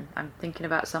mind and I'm thinking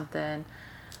about something,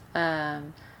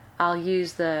 I'll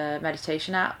use the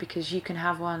meditation app, because you can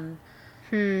have one.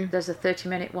 There's a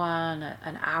 30-minute one,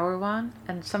 an hour one,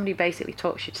 and somebody basically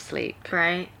talks you to sleep.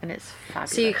 Right. And it's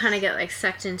fabulous. So you kind of get like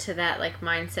sucked into that like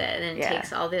mindset, and then it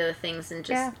takes all the other things and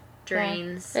just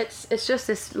drains. Yeah. It's just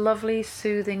this lovely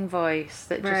soothing voice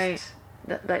that just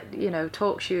that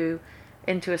talks you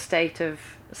into a state of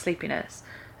sleepiness,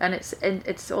 and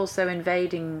it's also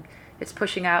invading. It's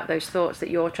pushing out those thoughts that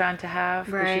you're trying to have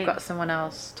because you've got someone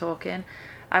else talking.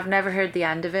 I've never heard the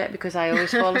end of it because I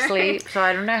always fall asleep, so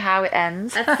I don't know how it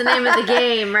ends. That's the name of the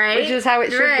game, right? Which is how it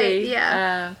should be.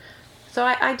 Yeah. So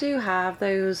I do have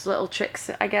those little tricks,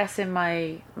 I guess, in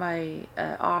my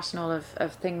arsenal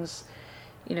of things,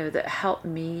 that help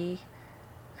me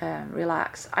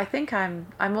relax. I think I'm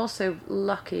also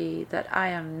lucky that I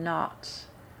am not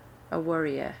a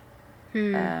worrier.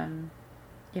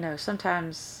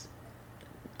 Sometimes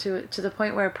to the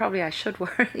point where probably I should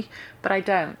worry, but I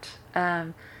don't.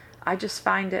 I just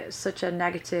find it such a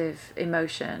negative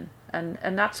emotion,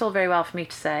 and that's all very well for me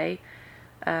to say,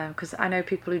 because I know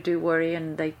people who do worry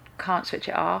and they can't switch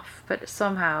it off, but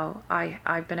somehow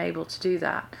I've been able to do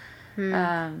that.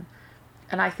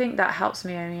 And I think that helps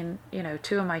me. I mean,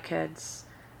 2 of my kids,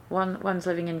 one's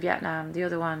living in Vietnam, the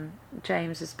other one,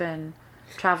 James, has been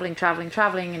traveling,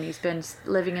 and he's been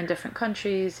living in different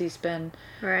countries. He's been,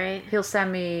 right.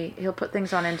 He'll put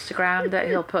things on Instagram that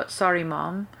he'll put "Sorry,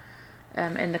 Mom,"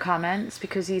 in the comments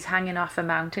because he's hanging off a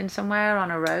mountain somewhere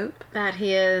on a rope. That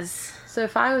he is. So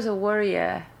if I was a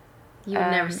worrier, you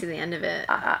would never see the end of it.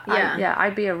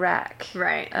 I'd be a wreck.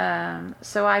 Right.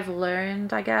 So I've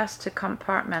learned, I guess, to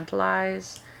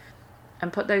compartmentalize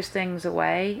and put those things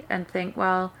away and think,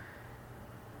 well,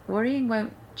 worrying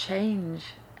won't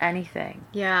change anything.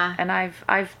 Yeah. And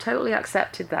I've totally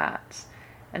accepted that.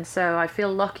 And so I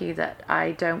feel lucky that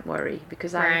I don't worry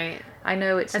because I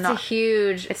know that's a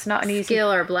huge it's not an easy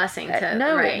skill or blessing to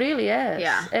it really is.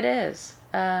 Yeah. It is.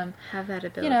 Have that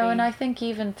ability. And I think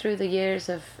even through the years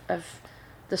of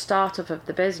the startup of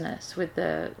the business with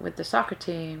the soccer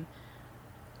team,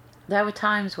 there were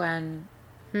times when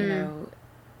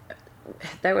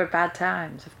there were bad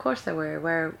times. Of course there were,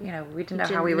 where we didn't know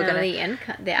how we were going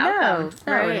to the outcome.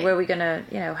 No. Right. Were we going to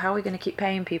how are we going to keep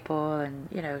paying people, and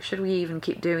should we even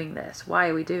keep doing this? Why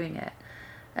are we doing it?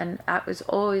 And that was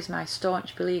always my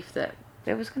staunch belief that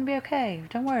it was going to be okay.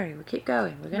 Don't worry, we keep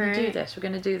going. We're going to do this. We're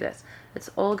going to do this. It's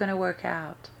all going to work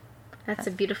out. That's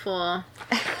a beautiful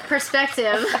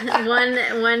perspective.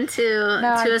 one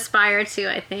to aspire to,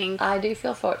 I think. I do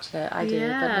feel fortunate. I do,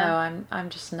 but no, I'm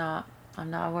just not. I'm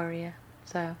not a worrier.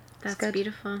 So that's good.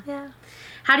 Beautiful. Yeah.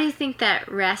 How do you think that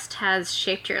rest has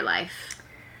shaped your life?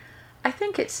 I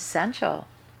think it's essential.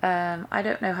 I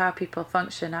don't know how people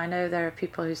function. I know there are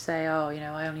people who say, "Oh,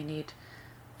 I only need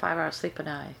 5 hours sleep a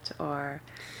night," or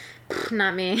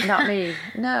not me. Not me.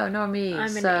 No, nor me.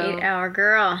 I'm an 8-hour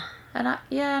girl. And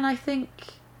I think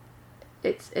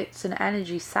it's an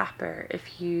energy sapper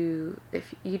if you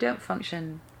don't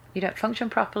function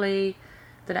properly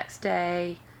the next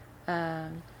day,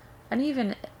 and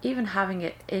even having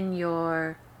it in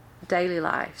your daily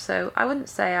life. So I wouldn't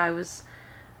say I was,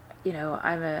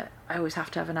 I always have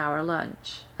to have an hour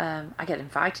lunch. I get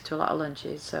invited to a lot of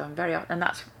lunches, so and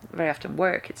that's very often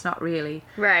work. It's not really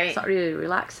It's not really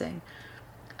relaxing.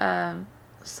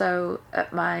 So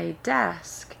at my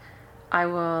desk, I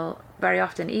will very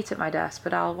often eat at my desk,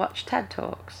 but I'll watch TED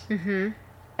Talks. Mm-hmm.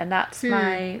 And that's a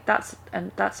You're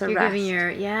rest.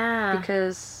 Giving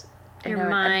because your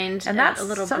mind and that's a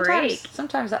little break.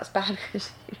 Sometimes that's bad because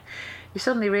you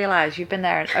suddenly realize you've been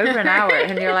there over an hour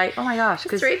and you're like, oh my gosh,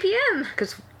 it's 3 p.m.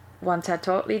 Because one TED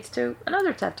Talk leads to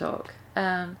another TED Talk.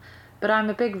 But I'm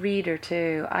a big reader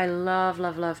too. I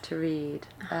love to read.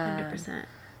 100%.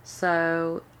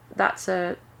 So that's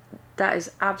like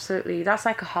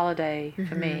a holiday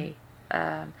for me.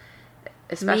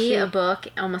 Especially me, a book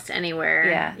almost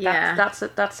anywhere.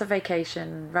 That's a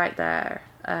vacation right there.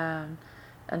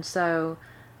 And so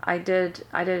I do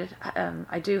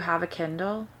have a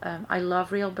Kindle. I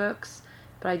love real books,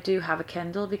 but I do have a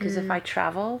Kindle because if I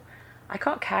travel, I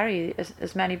can't carry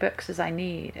as many books as I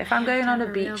need. If I'm going on a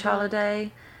beach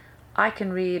holiday, I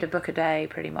can read a book a day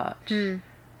pretty much.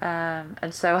 And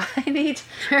so I need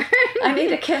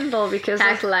a Kindle because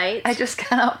pack light. I just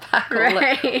cannot pack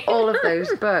all of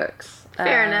those books.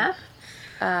 Fair enough.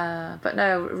 But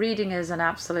no, reading is an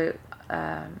absolute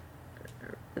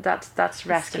that's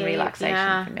rest and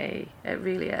relaxation for me. It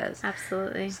really is.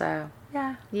 Absolutely. So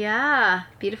yeah,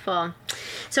 beautiful.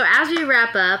 So as we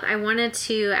wrap up, I wanted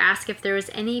to ask if there was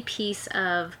any piece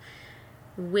of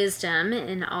wisdom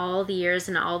in all the years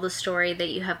and all the story that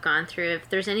you have gone through, if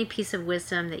there's any piece of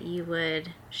wisdom that you would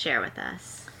share with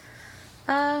us.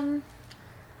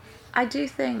 I do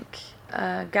think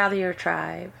gather your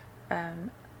tribe,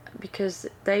 because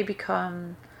they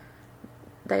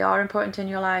are important in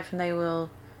your life, and they will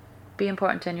be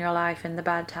important in your life in the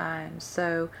bad times.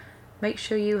 So make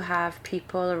sure you have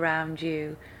people around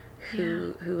you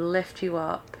who lift you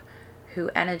up, who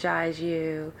energize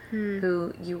you,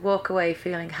 who you walk away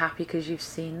feeling happy because you've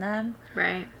seen them.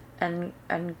 Right. And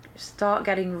start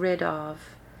getting rid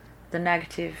of the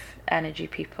negative energy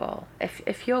people.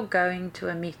 If you're going to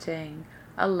a meeting,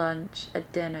 a lunch, a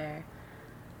dinner,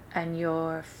 and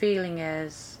your feeling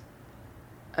is,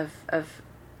 of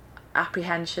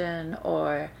apprehension,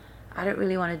 or I don't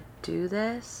really want to do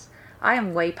this. I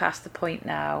am way past the point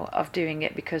now of doing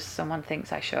it because someone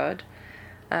thinks I should.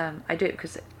 I do it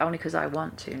only because I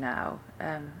want to now.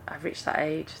 I've reached that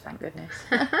age, thank goodness.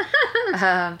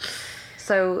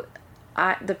 So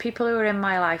the people who are in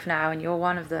my life now, and you're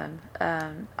one of them,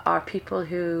 are people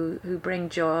who bring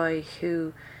joy,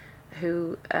 who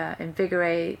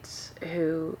invigorate,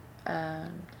 who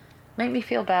make me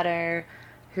feel better,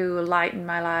 who lighten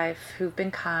my life, who've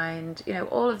been kind,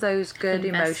 all of those good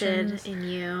emotions in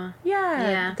you.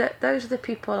 Yeah. Those are the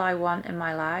people I want in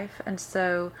my life. And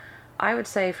so I would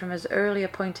say, from as early a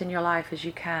point in your life as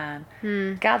you can,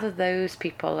 gather those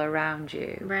people around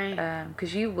you, right?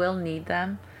 Because you will need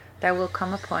them. There will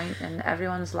come a point in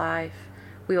everyone's life,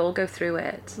 we all go through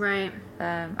it, right?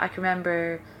 I can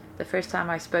remember the first time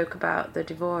I spoke about the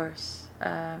divorce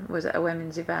was at a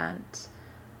women's event.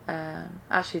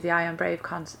 Actually, the I Am Brave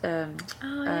I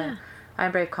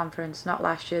Am Brave conference, not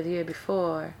last year, the year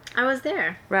before. I was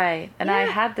there. Right, and I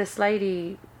had this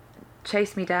lady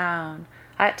chase me down.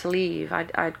 I had to leave.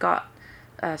 I'd got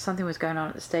something was going on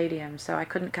at the stadium, so I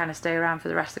couldn't kind of stay around for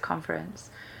the rest of the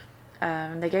conference.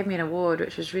 They gave me an award,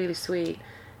 which was really sweet,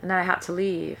 and then I had to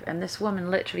leave. And this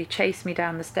woman literally chased me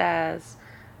down the stairs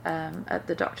at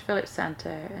the Dr. Phillips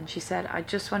Center, and she said, "I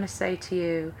just want to say to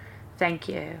you, thank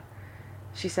you."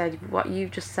 She said, "What you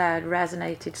just said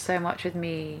resonated so much with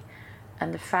me,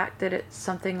 and the fact that it's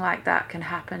something like that can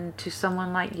happen to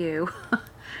someone like you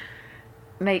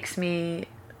makes me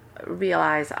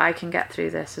realize I can get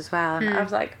through this as well." And I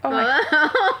was like, oh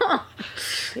my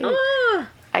God.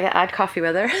 I had coffee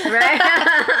with her.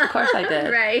 Right. Of course I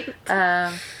did. Right.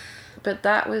 But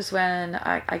that was when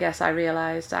I guess I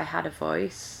realized I had a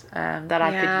voice that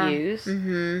I could use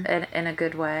in a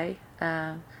good way.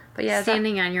 But yeah,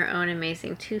 standing on your own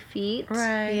amazing 2 feet.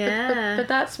 Right. Yeah. But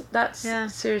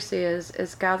that's seriously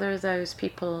is gather those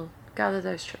people,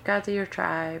 gather your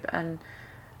tribe,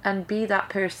 and be that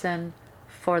person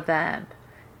for them,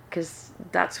 because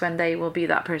that's when they will be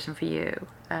that person for you.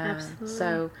 Absolutely.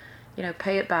 So,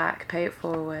 pay it back, pay it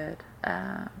forward,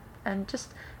 and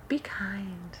just be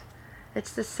kind.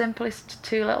 It's the simplest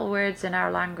 2 little words in our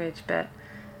language, but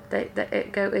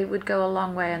it would go a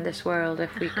long way in this world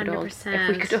if we could all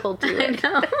do it. I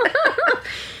know.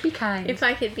 Be kind. If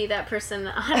I could be that person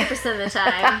 100% of the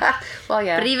time. Well,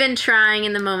 yeah. But even trying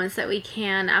in the moments that we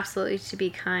can, absolutely, to be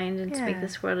kind and to make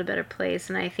this world a better place.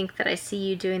 And I think that I see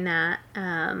you doing that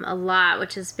a lot,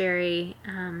 which is very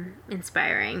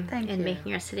inspiring. Thank you.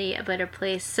 Making our city a better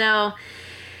place. So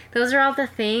those are all the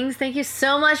things. Thank you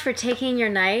so much for taking your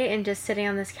night and just sitting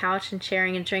on this couch and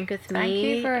sharing a drink with me. Thank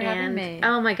you for having me.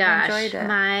 Oh my gosh. I enjoyed it.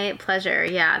 My pleasure.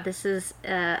 Yeah, this is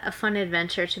a fun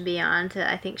adventure to be on,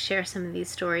 to, I think, share some of these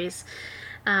stories.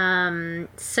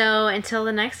 So until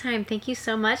the next time, thank you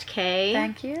so much, Kay.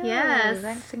 Thank you. Yes.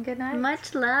 Thanks and good night.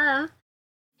 Much love.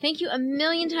 Thank you a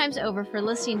million times over for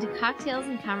listening to Cocktails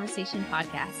and Conversation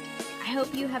podcast. I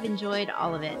hope you have enjoyed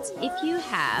all of it. If you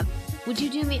have, would you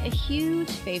do me a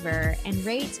huge favor and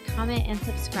rate, comment, and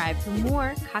subscribe for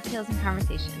more Cocktails and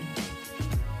Conversation?